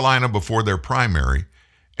South Carolina before their primary,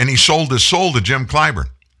 and he sold his soul to Jim Clyburn.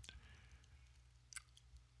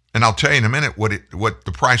 And I'll tell you in a minute what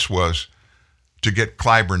the price was to get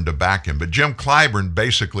Clyburn to back him. But Jim Clyburn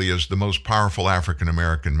basically is the most powerful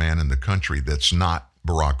African-American man in the country that's not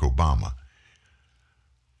Barack Obama.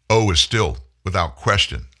 O is still, without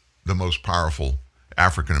question, the most powerful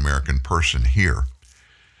African-American person here.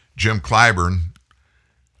 Jim Clyburn,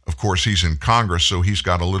 of course, he's in Congress, so he's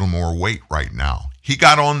got a little more weight right now. He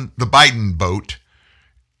got on the Biden boat,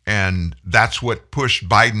 and that's what pushed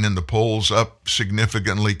Biden in the polls up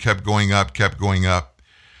significantly, kept going up.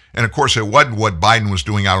 And of course, it wasn't what Biden was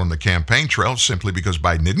doing out on the campaign trail, simply because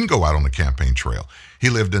Biden didn't go out on the campaign trail. He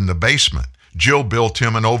lived in the basement. Jill built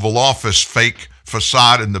him an Oval Office fake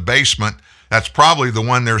facade in the basement. That's probably the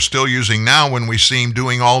one they're still using now when we see him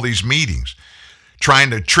doing all these meetings, trying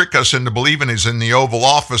to trick us into believing he's in the Oval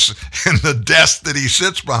Office and the desk that he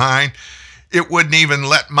sits behind. It wouldn't even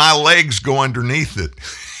let my legs go underneath it.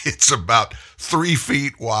 It's about 3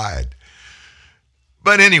 feet wide.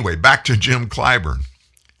 But anyway, back to Jim Clyburn.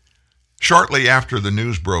 Shortly after the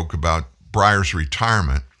news broke about Breyer's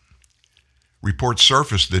retirement, reports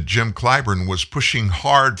surfaced that Jim Clyburn was pushing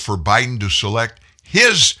hard for Biden to select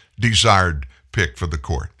his desired pick for the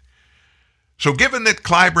court. So given that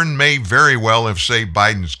Clyburn may very well have saved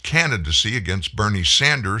Biden's candidacy against Bernie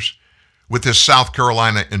Sanders with his South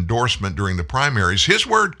Carolina endorsement during the primaries, his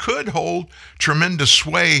word could hold tremendous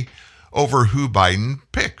sway over who Biden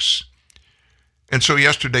picks. And so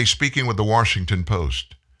yesterday, speaking with the Washington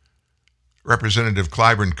Post, Representative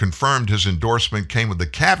Clyburn confirmed his endorsement came with a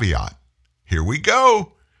caveat. Here we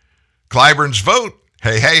go. Clyburn's vote.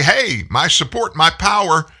 Hey, my support, my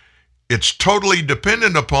power. It's totally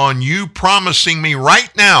dependent upon you promising me right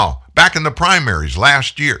now, back in the primaries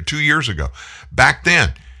last year, 2 years ago, back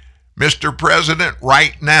then, Mr. President,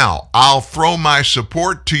 right now, I'll throw my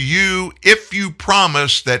support to you if you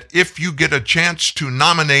promise that if you get a chance to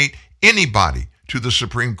nominate anybody to the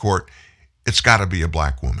Supreme Court, it's got to be a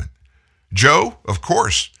black woman. Joe, of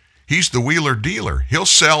course, he's the wheeler dealer. He'll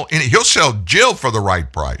sell Jill for the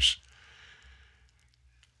right price.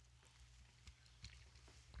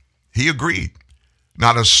 He agreed.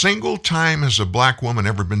 Not a single time has a black woman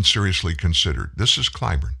ever been seriously considered. This is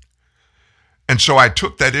Clyburn. And so I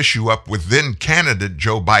took that issue up with then candidate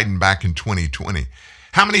Joe Biden back in 2020.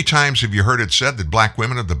 How many times have you heard it said that black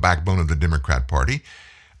women are the backbone of the Democrat Party?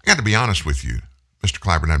 I got to be honest with you, Mr.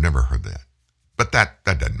 Clyburn, I've never heard that. But that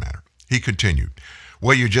doesn't matter. He continued,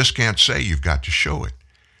 well, you just can't say, you've got to show it.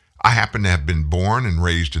 I happen to have been born and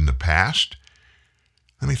raised in the past.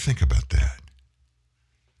 Let me think about that.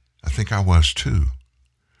 I think I was too.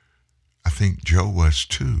 I think Joe was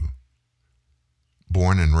too.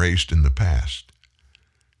 Born and raised in the past.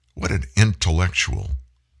 What an intellectual,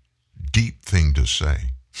 deep thing to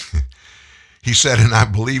say. He said, and I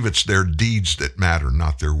believe it's their deeds that matter,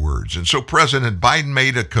 not their words. And so President Biden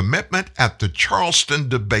made a commitment at the Charleston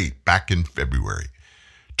debate back in February,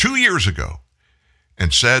 2 years ago,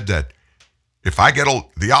 and said that If I get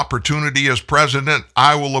the opportunity as president,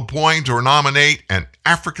 I will appoint or nominate an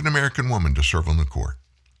African-American woman to serve on the court.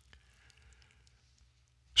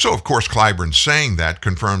 So, of course, Clyburn saying that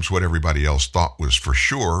confirms what everybody else thought was for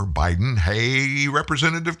sure. Biden, hey,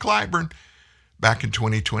 Representative Clyburn, back in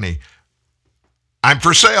 2020, I'm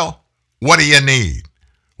for sale. What do you need?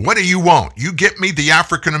 What do you want? You get me the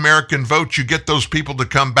African-American vote. You get those people to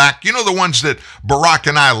come back. You know, the ones that Barack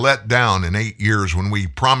and I let down in 8 years when we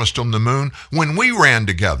promised them the moon? When we ran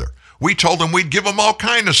together, we told them we'd give them all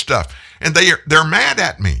kind of stuff. And they're mad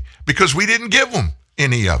at me because we didn't give them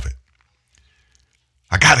any of it.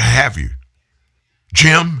 I got to have you.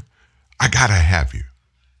 Jim, I got to have you.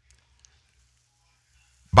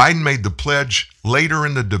 Biden made the pledge later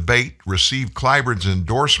in the debate, received Clyburn's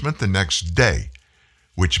endorsement the next day,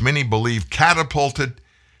 which many believe catapulted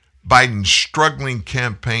Biden's struggling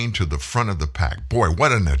campaign to the front of the pack. Boy,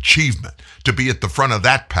 what an achievement to be at the front of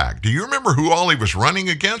that pack. Do you remember who all he was running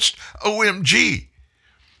against? OMG.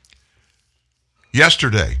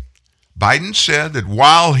 Yesterday, Biden said that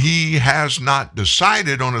while he has not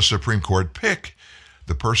decided on a Supreme Court pick,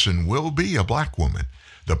 the person will be a black woman.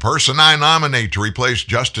 The person I nominate to replace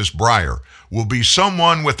Justice Breyer will be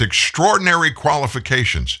someone with extraordinary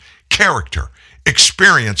qualifications, character,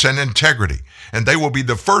 experience, and integrity, and they will be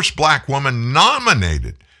the first black woman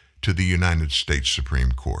nominated to the United States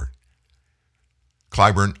Supreme Court.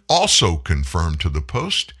 Clyburn also confirmed to the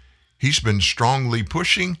Post he's been strongly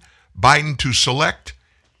pushing Biden to select.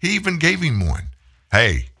 He even gave him one.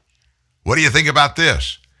 Hey, what do you think about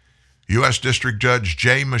this? U.S. District Judge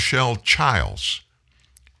J. Michelle Childs.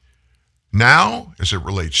 Now, as it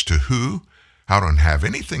relates to who, I don't have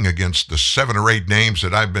anything against the 7 or 8 names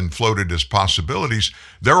that I've been floated as possibilities.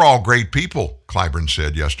 They're all great people, Clyburn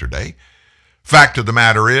said yesterday. Fact of the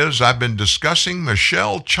matter is, I've been discussing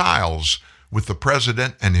Michelle Childs with the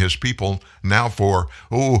president and his people now for,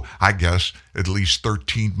 I guess, at least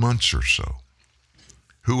 13 months or so.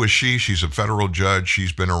 Who is she? She's a federal judge.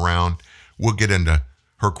 She's been around. We'll get into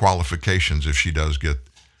her qualifications if she does get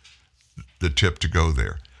the tip to go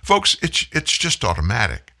there. Folks, it's just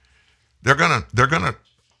automatic. They're gonna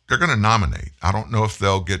nominate. I don't know if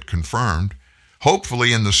they'll get confirmed.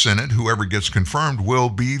 Hopefully in the Senate, whoever gets confirmed will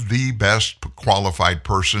be the best qualified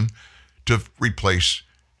person to replace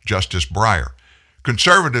Justice Breyer.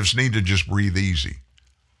 Conservatives need to just breathe easy.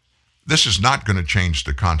 This is not going to change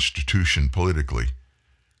the Constitution politically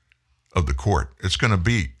of the court. It's going to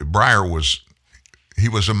be, Breyer was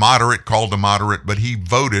a moderate, called a moderate, but he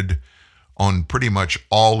voted on pretty much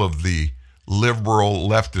all of the liberal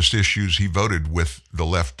leftist issues. He voted with the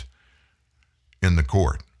left in the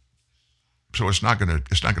court. So it's not going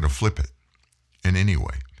to flip it in any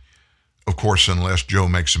way. Of course, unless Joe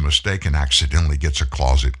makes a mistake and accidentally gets a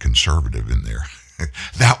closet conservative in there.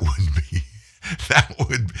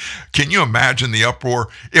 Can you imagine the uproar?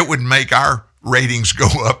 It would make our ratings go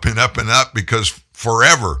up and up and up because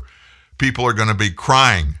forever people are going to be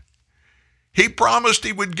crying. He promised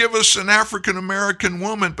he would give us an African-American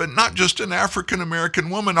woman, but not just an African-American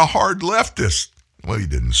woman, a hard leftist. Well, he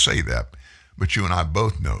didn't say that, but you and I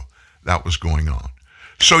both know that was going on.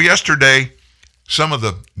 So yesterday, some of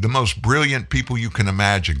the most brilliant people you can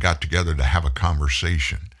imagine got together to have a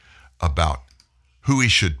conversation about who he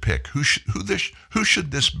should pick. Who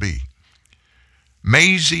should this be?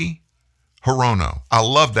 Mazie Hirono. I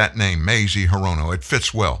love that name, Mazie Hirono. It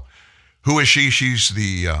fits well. Who is she? She's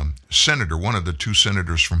the senator, one of the 2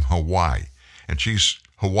 senators from Hawaii, and she's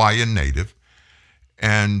Hawaiian native,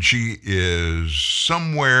 and she is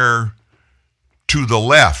somewhere to the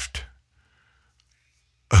left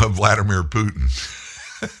of Vladimir Putin.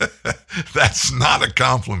 That's not a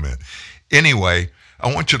compliment. Anyway,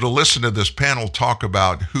 I want you to listen to this panel talk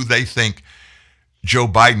about who they think Joe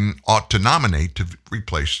Biden ought to nominate to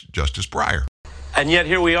replace Justice Breyer. And yet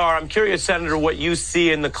here we are. I'm curious, Senator, what you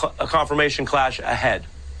see in the confirmation clash ahead.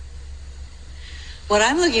 What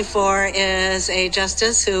I'm looking for is a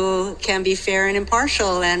justice who can be fair and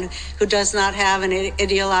impartial and who does not have an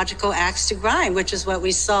ideological axe to grind, which is what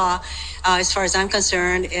we saw, as far as I'm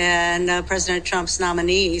concerned, in President Trump's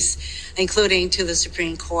nominees, including to the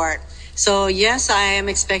Supreme Court. So, yes, I am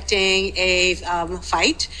expecting a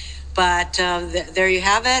fight. But there you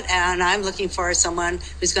have it, and I'm looking for someone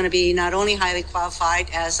who's going to be not only highly qualified,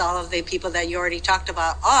 as all of the people that you already talked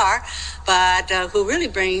about are, but who really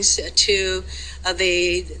brings to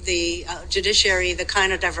the judiciary the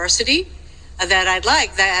kind of diversity that I'd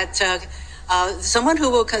like, that someone who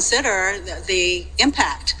will consider the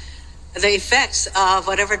impact, the effects of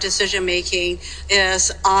whatever decision-making is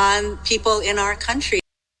on people in our country.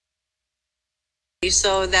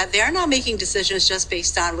 so that they're not making decisions just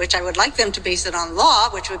based on, which I would like them to base it on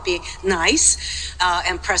law, which would be nice,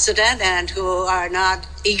 and precedent, and who are not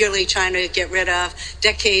eagerly trying to get rid of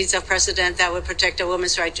decades of precedent that would protect a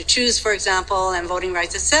woman's right to choose, for example, and voting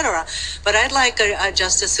rights, etc. But I'd like a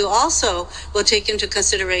justice who also will take into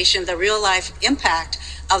consideration the real life impact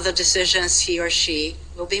of the decisions he or she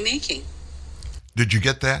will be making. Did you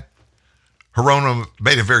get that? Hirono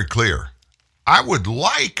made it very clear. I would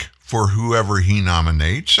like for whoever he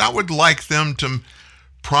nominates, I would like them to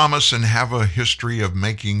promise and have a history of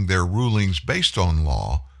making their rulings based on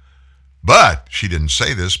law. But, she didn't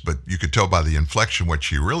say this, but you could tell by the inflection what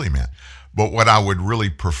she really meant. But what I would really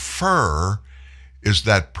prefer is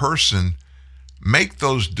that person make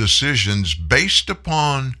those decisions based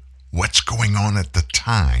upon what's going on at the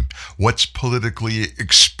time, what's politically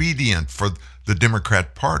expedient for the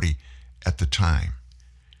Democrat Party at the time.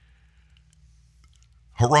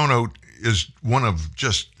 Hirono is one of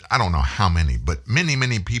just, I don't know how many, but many,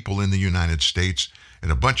 many people in the United States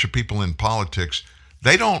and a bunch of people in politics,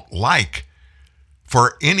 they don't like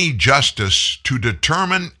for any justice to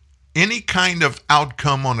determine any kind of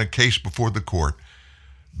outcome on a case before the court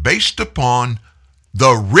based upon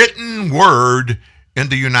the written word in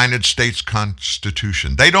the United States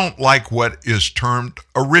Constitution. They don't like what is termed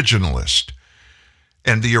originalist.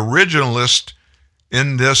 And the originalist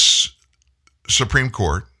in this Supreme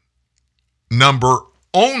Court number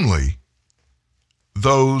only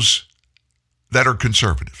those that are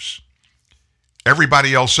conservatives.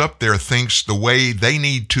 Everybody else up there thinks the way they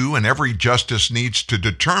need to, and every justice needs to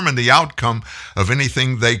determine the outcome of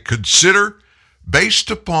anything they consider based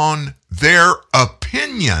upon their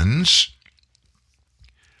opinions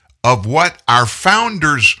of what our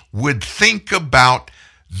founders would think about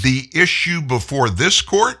the issue before this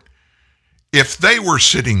court if they were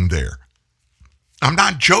sitting there. I'm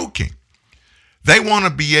not joking. They want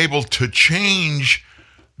to be able to change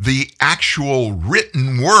the actual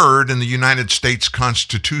written word in the United States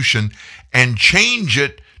Constitution and change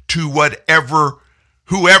it to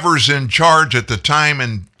whoever's in charge at the time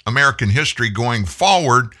in American history going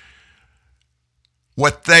forward,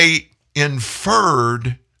 what they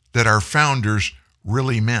inferred that our founders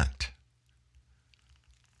really meant.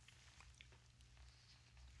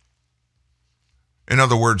 In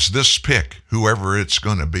other words, this pick, whoever it's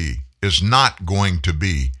going to be, is not going to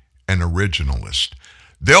be an originalist.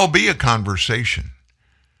 There'll be a conversation.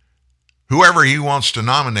 Whoever he wants to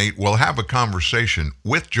nominate will have a conversation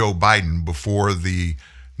with Joe Biden before the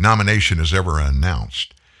nomination is ever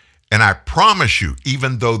announced. And I promise you,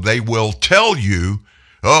 even though they will tell you,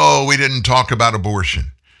 oh, we didn't talk about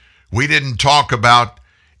abortion. We didn't talk about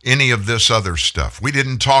any of this other stuff. We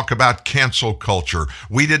didn't talk about cancel culture.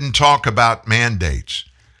 We didn't talk about mandates.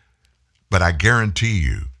 But I guarantee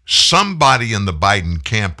you, somebody in the Biden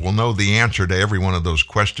camp will know the answer to every one of those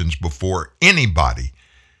questions before anybody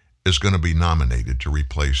is going to be nominated to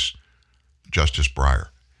replace Justice Breyer.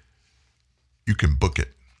 You can book it.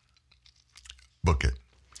 Book it.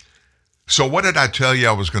 So what did I tell you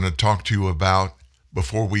I was going to talk to you about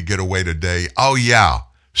before we get away today? Oh, yeah.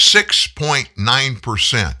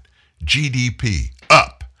 6.9% GDP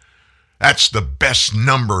up. That's the best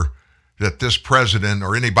number that this president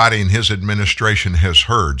or anybody in his administration has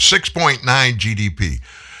heard. 6.9 GDP.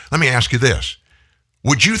 Let me ask you this.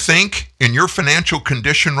 Would you think in your financial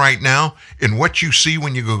condition right now, in what you see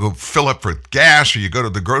when you go fill up for gas or you go to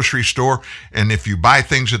the grocery store, and if you buy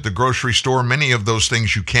things at the grocery store, many of those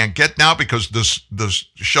things you can't get now because the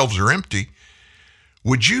shelves are empty.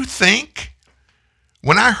 Would you think,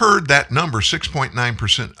 when I heard that number,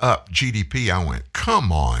 6.9% up GDP, I went,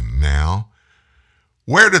 come on now.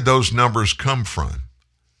 Where did those numbers come from?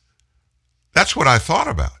 That's what I thought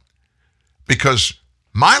about. Because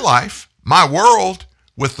my life, my world,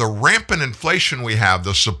 with the rampant inflation we have,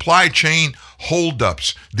 the supply chain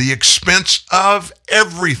holdups, the expense of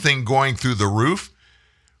everything going through the roof,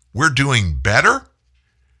 we're doing better.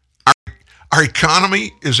 Our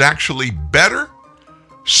economy is actually better.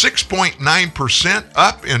 6.9%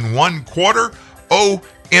 up in one quarter.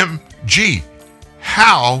 OMG.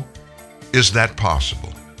 How is that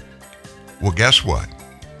possible? Well, guess what?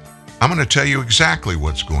 I'm going to tell you exactly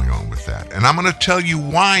what's going on with that. And I'm going to tell you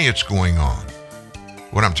why it's going on.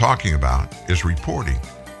 What I'm talking about is reporting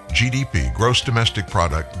GDP, gross domestic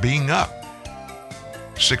product, being up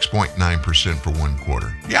 6.9% for one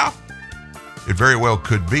quarter. Yeah, it very well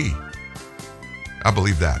could be. I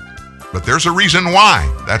believe that. But there's a reason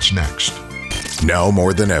why. That's next. Now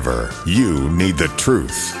more than ever, you need the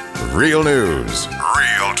truth. Real news.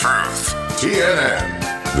 Real truth. TNN.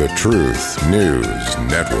 The Truth News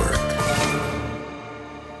Network.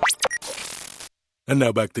 And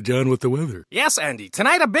now back to John with the weather. Yes, Andy.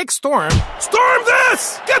 Tonight, a big storm. Storm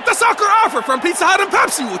this! Get the soccer offer from Pizza Hut and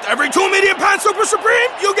Pepsi. With every 2 medium pan Super Supreme,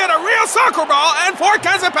 you get a real soccer ball and 4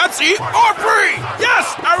 cans of Pepsi for free. Yes,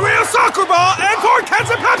 a real soccer ball and 4 cans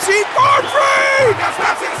of Pepsi for free. Yes,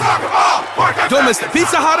 Pepsi the soccer ball. 4 cans. Don't miss the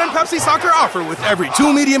Pizza Hut and Pepsi soccer offer. With every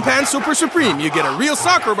 2 medium pan Super Supreme, you get a real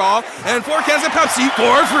soccer ball and 4 cans of Pepsi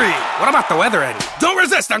for free. What about the weather, Andy? Don't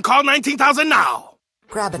resist and call 19,000 now.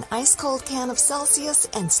 Grab an ice-cold can of Celsius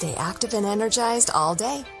and stay active and energized all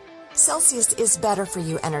day. Celsius is better for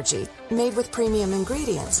you energy, made with premium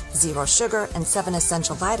ingredients, 0 sugar, and 7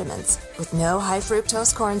 essential vitamins, with no high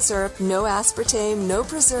fructose corn syrup, no aspartame, no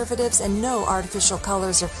preservatives, and no artificial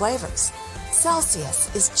colors or flavors.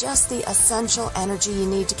 Celsius is just the essential energy you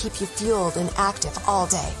need to keep you fueled and active all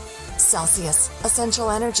day. Celsius,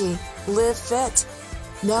 essential energy. Live fit.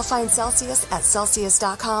 Now find Celsius at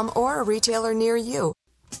Celsius.com or a retailer near you.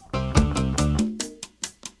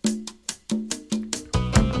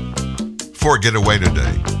 Before I get away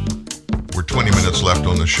today, we're 20 minutes left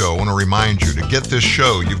on the show. I want to remind you to get this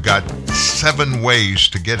show. You've got 7 ways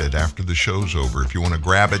to get it after the show's over. If you want to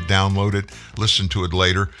grab it, download it, listen to it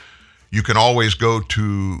later, you can always go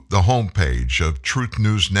to the homepage of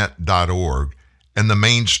truthnewsnet.org and the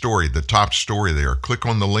main story, the top story there. Click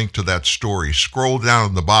on the link to that story. Scroll down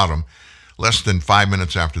at the bottom, less than 5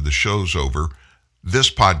 minutes after the show's over.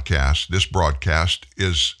 This podcast, this broadcast,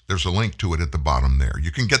 there's a link to it at the bottom there.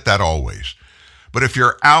 You can get that always. But if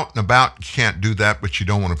you're out and about, you can't do that, but you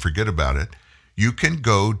don't want to forget about it, you can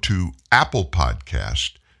go to Apple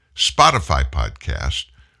Podcast, Spotify Podcast,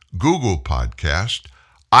 Google Podcast,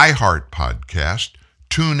 iHeart Podcast,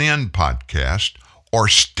 TuneIn Podcast, or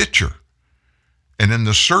Stitcher. And in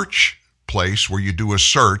the search place where you do a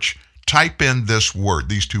search, type in this word,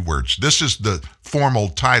 these 2 words. This is the formal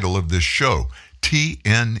title of this show,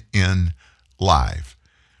 TNN Live.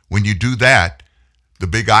 When you do that, the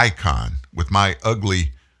big icon with my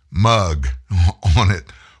ugly mug on it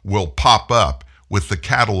will pop up with the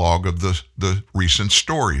catalog of the recent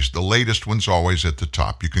stories. The latest one's always at the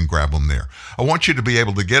top. You can grab them there. I want you to be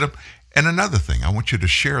able to get them. And another thing, I want you to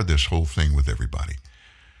share this whole thing with everybody.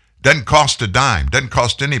 Doesn't cost a dime. Doesn't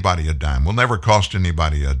cost anybody a dime. Will never cost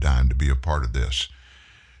anybody a dime to be a part of this.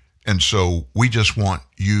 And so we just want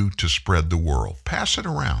you to spread the word. Pass it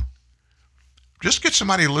around. Just get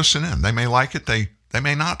somebody to listen in. They may like it. They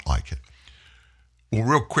may not like it. Well,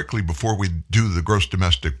 real quickly before we do the gross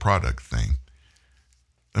domestic product thing,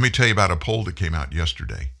 let me tell you about a poll that came out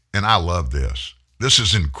yesterday. And I love this. This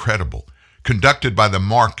is incredible. Conducted by the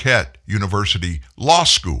Marquette University Law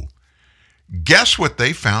School. Guess what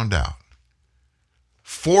they found out?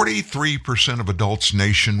 43% of adults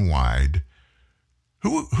nationwide.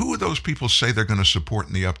 Who would those people say they're going to support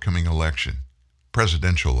in the upcoming election,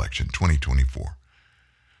 presidential election, 2024?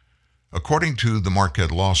 According to the Marquette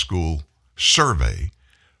Law School survey,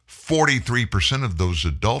 43% of those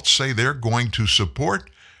adults say they're going to support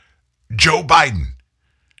Joe Biden.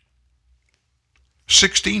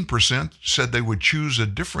 16% said they would choose a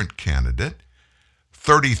different candidate.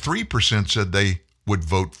 33% said they would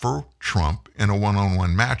vote for Trump in a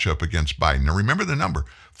one-on-one matchup against Biden. Now remember the number.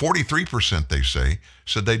 43% they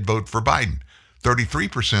said they'd vote for Biden.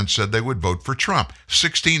 33% said they would vote for Trump.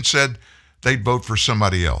 16% said they'd vote for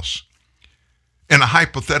somebody else. In a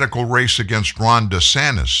hypothetical race against Ron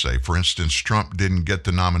DeSantis, say, for instance, Trump didn't get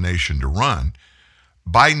the nomination to run,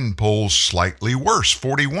 Biden polls slightly worse,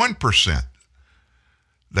 41%.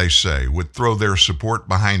 They say, would throw their support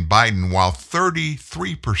behind Biden, while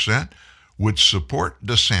 33% would support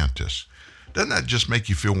DeSantis. Doesn't that just make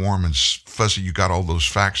you feel warm and fuzzy? You got all those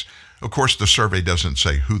facts. Of course, the survey doesn't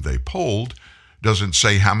say who they polled, doesn't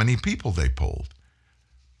say how many people they polled.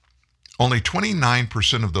 Only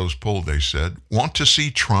 29% of those polled, they said, want to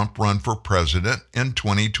see Trump run for president in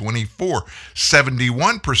 2024.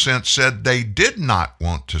 71% said they did not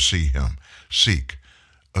want to see him seek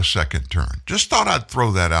a second term. Just thought I'd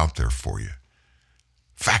throw that out there for you.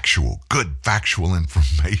 Good factual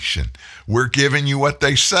information. We're giving you what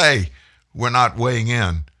they say. We're not weighing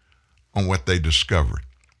in on what they discovered.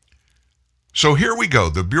 So here we go.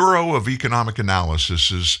 The Bureau of Economic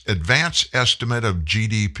Analysis's advanced estimate of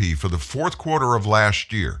GDP for the fourth quarter of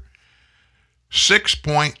last year,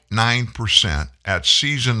 6.9% at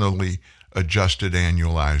seasonally adjusted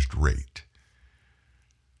annualized rate.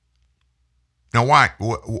 Now, why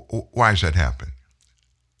does that happen?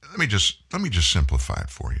 Let me just simplify it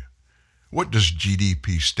for you. What does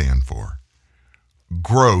GDP stand for?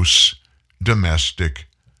 Gross domestic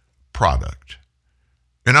product.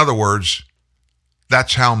 In other words,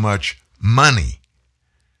 that's how much money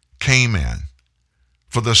came in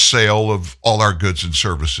for the sale of all our goods and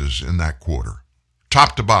services in that quarter.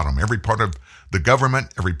 Top to bottom, every part of the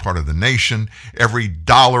government, every part of the nation, every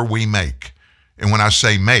dollar we make. And when I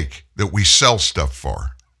say make, that we sell stuff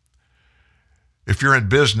for. If you're in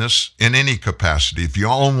business in any capacity, if you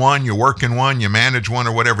own one, you work in one, you manage one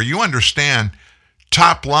or whatever, you understand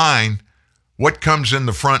top line, what comes in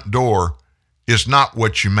the front door is not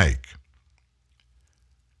what you make.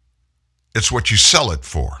 It's what you sell it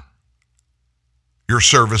for. Your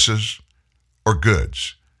services or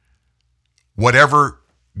goods. Whatever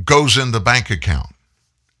goes in the bank account.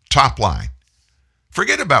 Top line.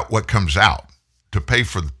 Forget about what comes out to pay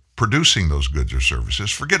for producing those goods or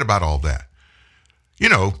services. Forget about all that. You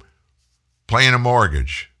know, paying a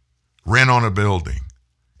mortgage, rent on a building,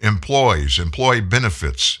 employees, employee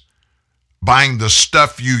benefits, buying the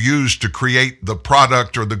stuff you use to create the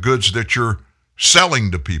product or the goods that you're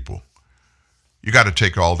selling to people. You got to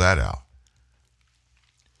take all that out.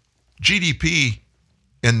 GDP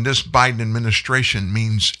in this Biden administration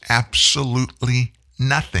means absolutely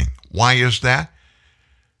nothing. Why is that?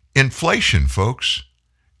 Inflation, folks.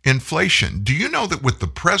 Inflation. Do you know that with the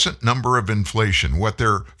present number of inflation, what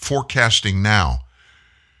they're forecasting now,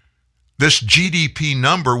 this GDP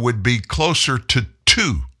number would be closer to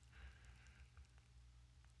 2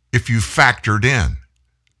 if you factored in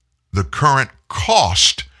the current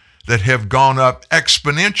cost that have gone up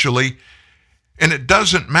exponentially. And it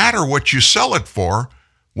doesn't matter what you sell it for.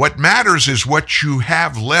 What matters is what you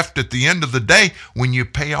have left at the end of the day when you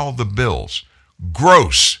pay all the bills.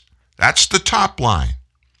 Gross, that's the top line.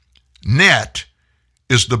 Net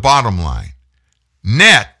is the bottom line.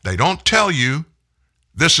 Net, they don't tell you.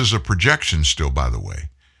 This is a projection still, by the way.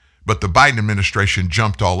 But the Biden administration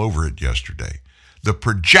jumped all over it yesterday. The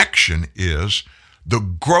projection is the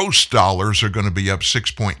gross dollars are going to be up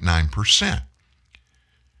 6.9%.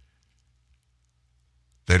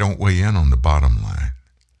 They don't weigh in on the bottom line.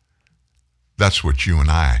 That's what you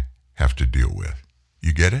and I have to deal with.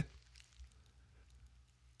 You get it?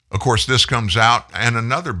 Of course, this comes out, and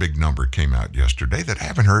another big number came out yesterday that I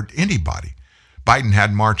haven't heard anybody. Biden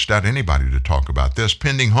hadn't marched out anybody to talk about this.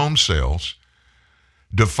 Pending home sales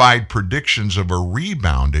defied predictions of a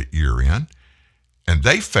rebound at year-end, and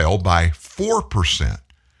they fell by 4%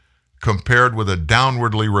 compared with a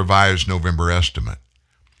downwardly revised November estimate.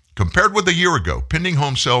 Compared with a year ago, pending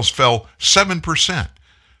home sales fell 7%.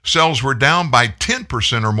 Sales were down by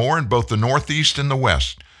 10% or more in both the Northeast and the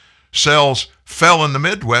West. Sales fell in the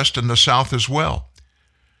Midwest and the South as well.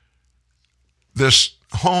 This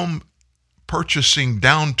home purchasing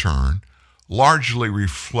downturn largely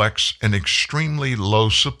reflects an extremely low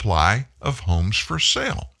supply of homes for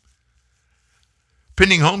sale.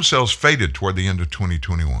 Pending home sales faded toward the end of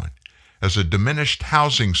 2021 as a diminished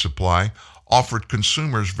housing supply offered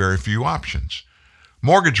consumers very few options.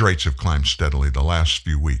 Mortgage rates have climbed steadily the last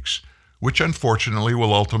few weeks, which unfortunately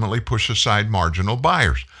will ultimately push aside marginal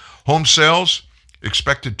buyers. Home sales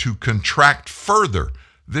expected to contract further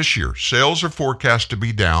this year. Sales are forecast to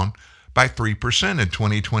be down by 3% in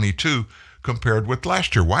 2022 compared with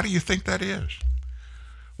last year. Why do you think that is?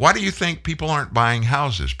 Why do you think people aren't buying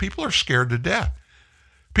houses? People are scared to death.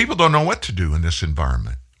 People don't know what to do in this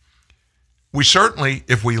environment. We certainly,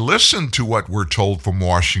 if we listen to what we're told from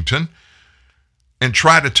Washington and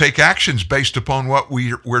try to take actions based upon what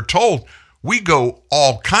we're told, we go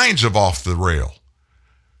all kinds of off the rail.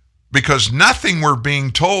 Because nothing we're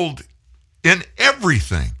being told in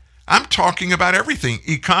everything. I'm talking about everything.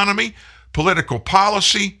 Economy, political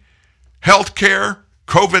policy, healthcare,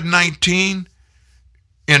 COVID-19,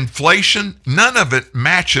 inflation. None of it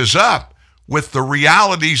matches up with the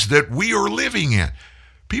realities that we are living in.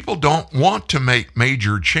 People don't want to make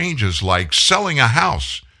major changes like selling a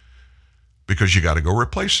house because you got to go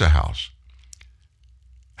replace a house.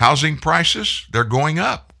 Housing prices, they're going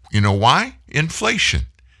up. You know why? Inflation.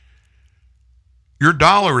 Your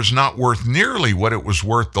dollar is not worth nearly what it was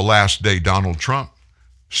worth the last day Donald Trump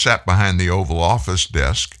sat behind the Oval Office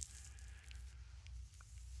desk.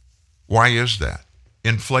 Why is that?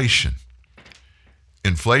 Inflation.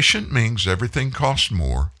 Inflation means everything costs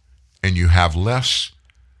more and you have less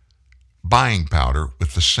buying power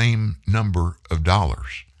with the same number of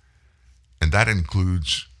dollars. And that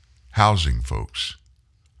includes housing, folks.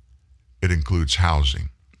 It includes housing.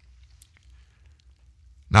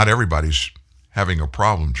 Not everybody's having a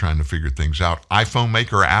problem trying to figure things out. iPhone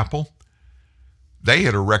maker Apple, they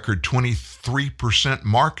had a record 23%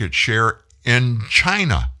 market share in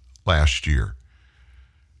China last year.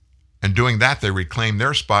 And doing that, they reclaimed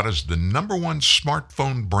their spot as the number one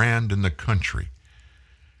smartphone brand in the country.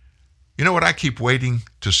 You know what I keep waiting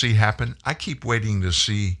to see happen? I keep waiting to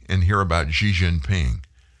see and hear about Xi Jinping,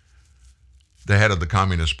 the head of the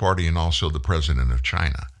Communist Party and also the president of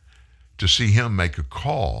China, to see him make a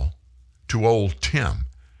call to old Tim,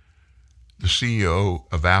 the CEO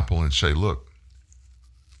of Apple, and say, look,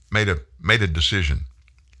 made a decision.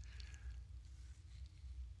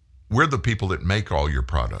 We're the people that make all your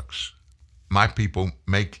products. My people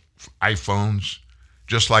make iPhones,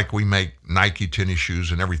 just like we make Nike tennis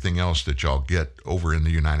shoes and everything else that y'all get over in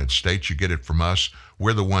the United States. You get it from us.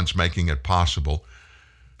 We're the ones making it possible.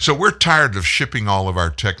 So we're tired of shipping all of our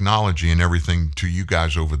technology and everything to you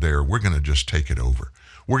guys over there. We're going to just take it over.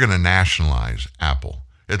 We're going to nationalize Apple,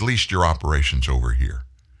 at least your operations over here.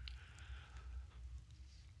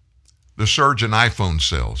 The surge in iPhone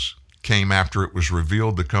sales came after it was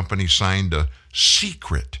revealed the company signed a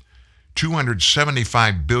secret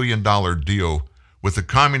 $275 billion deal with the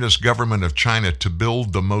Communist government of China to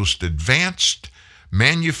build the most advanced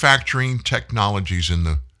manufacturing technologies in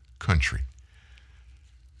the country.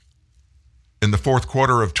 In the fourth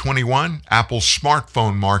quarter of 21, Apple's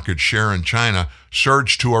smartphone market share in China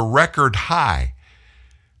surged to a record high.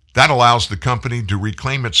 That allows the company to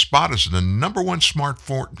reclaim its spot as the number one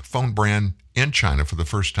smartphone brand in China for the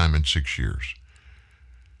first time in 6 years.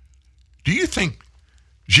 Do you think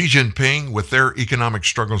Xi Jinping, with their economic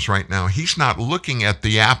struggles right now, he's not looking at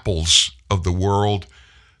the Apples of the world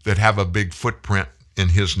that have a big footprint in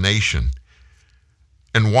his nation?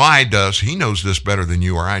 And why does, he knows this better than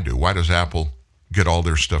you or I do, why does Apple get all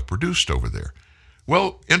their stuff produced over there?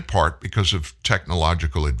 Well, in part because of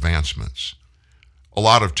technological advancements. A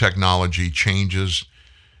lot of technology changes,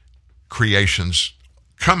 creations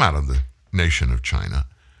come out of the nation of China.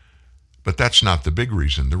 But that's not the big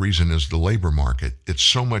reason. The reason is the labor market. It's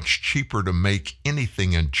so much cheaper to make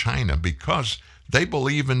anything in China because they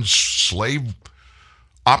believe in slave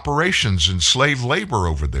operations and slave labor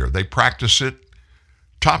over there. They practice it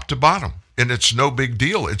top to bottom, and it's no big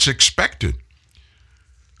deal. It's expected.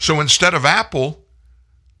 So instead of Apple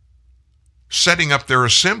setting up their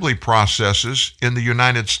assembly processes in the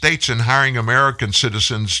United States and hiring American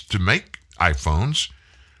citizens to make iPhones,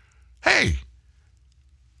 hey,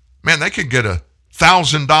 man, they could get a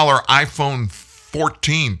 $1,000 iPhone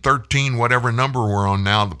 14, 13, whatever number we're on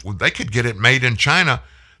now. They could get it made in China.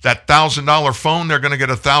 That $1,000 phone they're going to get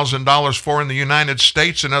 $1,000 for in the United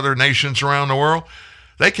States and other nations around the world.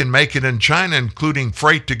 They can make it in China, including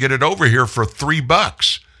freight to get it over here for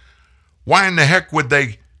 $3. Why in the heck would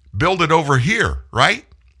they build it over here, right?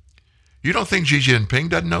 You don't think Xi Jinping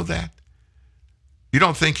doesn't know that? You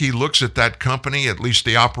don't think he looks at that company, at least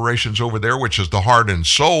the operations over there, which is the heart and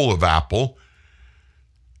soul of Apple,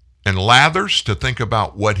 and lathers to think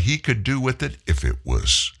about what he could do with it if it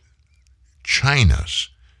was China's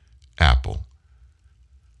Apple?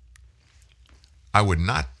 I would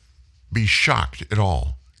not be shocked at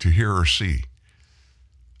all to hear or see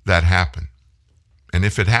that happen. And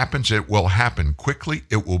if it happens, it will happen quickly.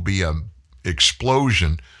 It will be an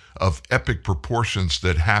explosion of epic proportions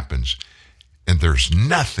that happens. And there's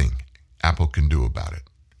nothing Apple can do about it.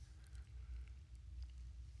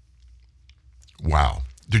 Wow.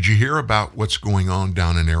 Did you hear about what's going on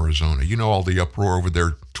down in Arizona? You know all the uproar over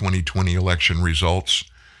their 2020 election results?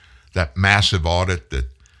 That massive audit that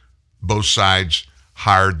both sides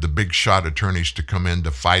hired the big shot attorneys to come in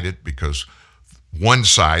to fight it because one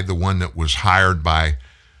side, the one that was hired by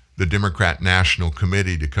the Democrat National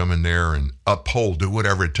Committee to come in there and do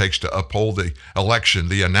whatever it takes to uphold the election,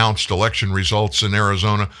 the announced election results in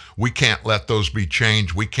Arizona. We can't let those be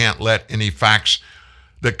changed. We can't let any facts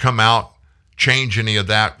that come out change any of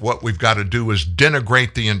that. What we've got to do is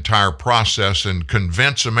denigrate the entire process and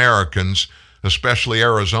convince Americans, especially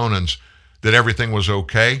Arizonans, that everything was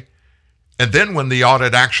okay. And then when the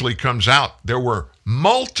audit actually comes out, there were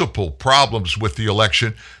multiple problems with the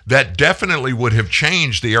election that definitely would have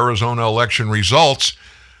changed the Arizona election results,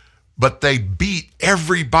 but they beat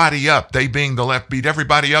everybody up. They, being the left, beat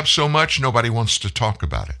everybody up so much nobody wants to talk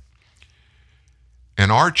about it. An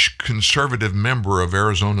arch-conservative member of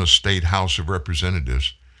Arizona's State House of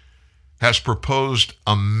Representatives has proposed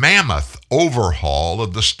a mammoth overhaul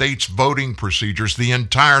of the state's voting procedures, the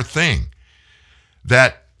entire thing,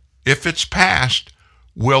 that if it's passed,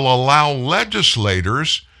 will allow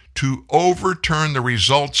legislators to overturn the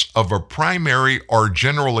results of a primary or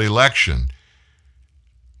general election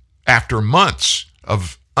after months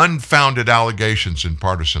of unfounded allegations and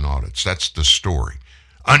partisan audits. That's the story.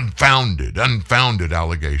 Unfounded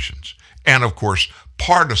allegations. And, of course,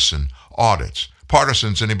 partisan audits.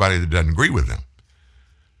 Partisans, anybody that doesn't agree with them.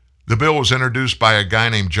 The bill was introduced by a guy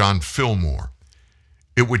named John Fillmore.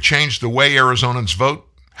 It would change the way Arizonans vote.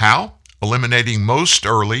 How? eliminating most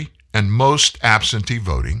early and most absentee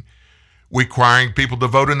voting, requiring people to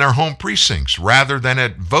vote in their home precincts rather than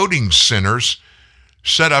at voting centers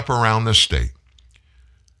set up around the state.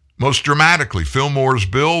 Most dramatically, Fillmore's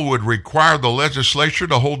bill would require the legislature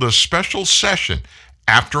to hold a special session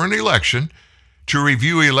after an election to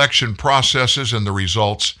review election processes and the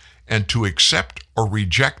results and to accept or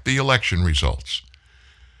reject the election results.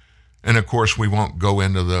 And of course, we won't go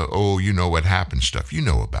into the, you know what happened stuff. You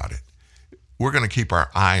know about it. We're going to keep our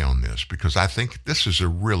eye on this because I think this is a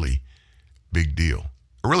really big deal.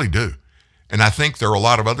 I really do. And I think there are a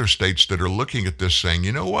lot of other states that are looking at this saying,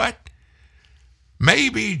 you know what?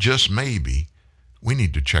 Maybe, just maybe, we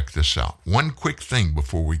need to check this out. One quick thing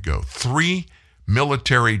before we go. 3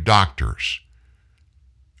 military doctors,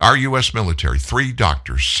 our U.S. military, 3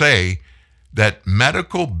 doctors say that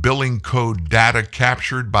medical billing code data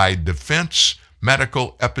captured by Defense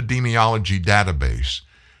Medical Epidemiology Database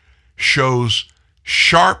shows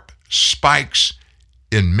sharp spikes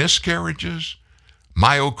in miscarriages,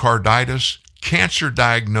 myocarditis, cancer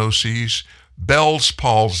diagnoses, Bell's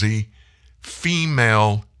palsy,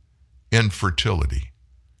 female infertility.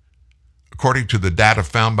 According to the data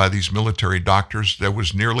found by these military doctors, there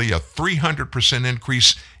was nearly a 300%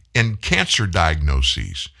 increase in cancer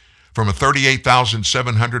diagnoses from a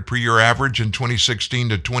 38,700 per year average in 2016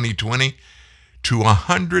 to 2020 to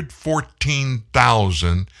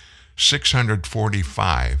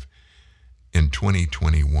 114,645 in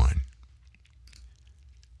 2021.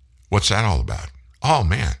 What's that all about? Oh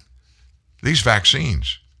man, these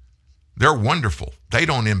vaccines, they're wonderful. They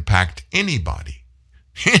don't impact anybody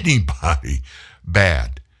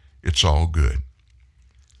bad. It's all good.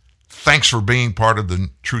 Thanks for being part of the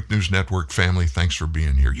Truth News Network family. Thanks for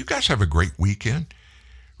being here. You guys have a great weekend.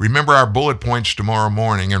 Remember our bullet points tomorrow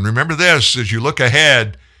morning. And remember this, as you look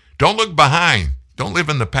ahead, don't look behind. Don't live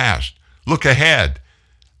in the past. Look ahead.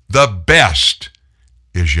 The best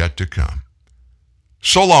is yet to come.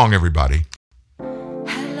 So long, everybody.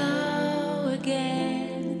 Hello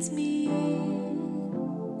again, it's me.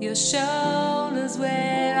 Your shoulders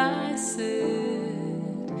where I sit.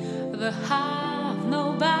 The half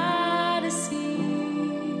nobody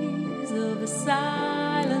sees of a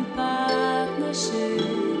silent partnership.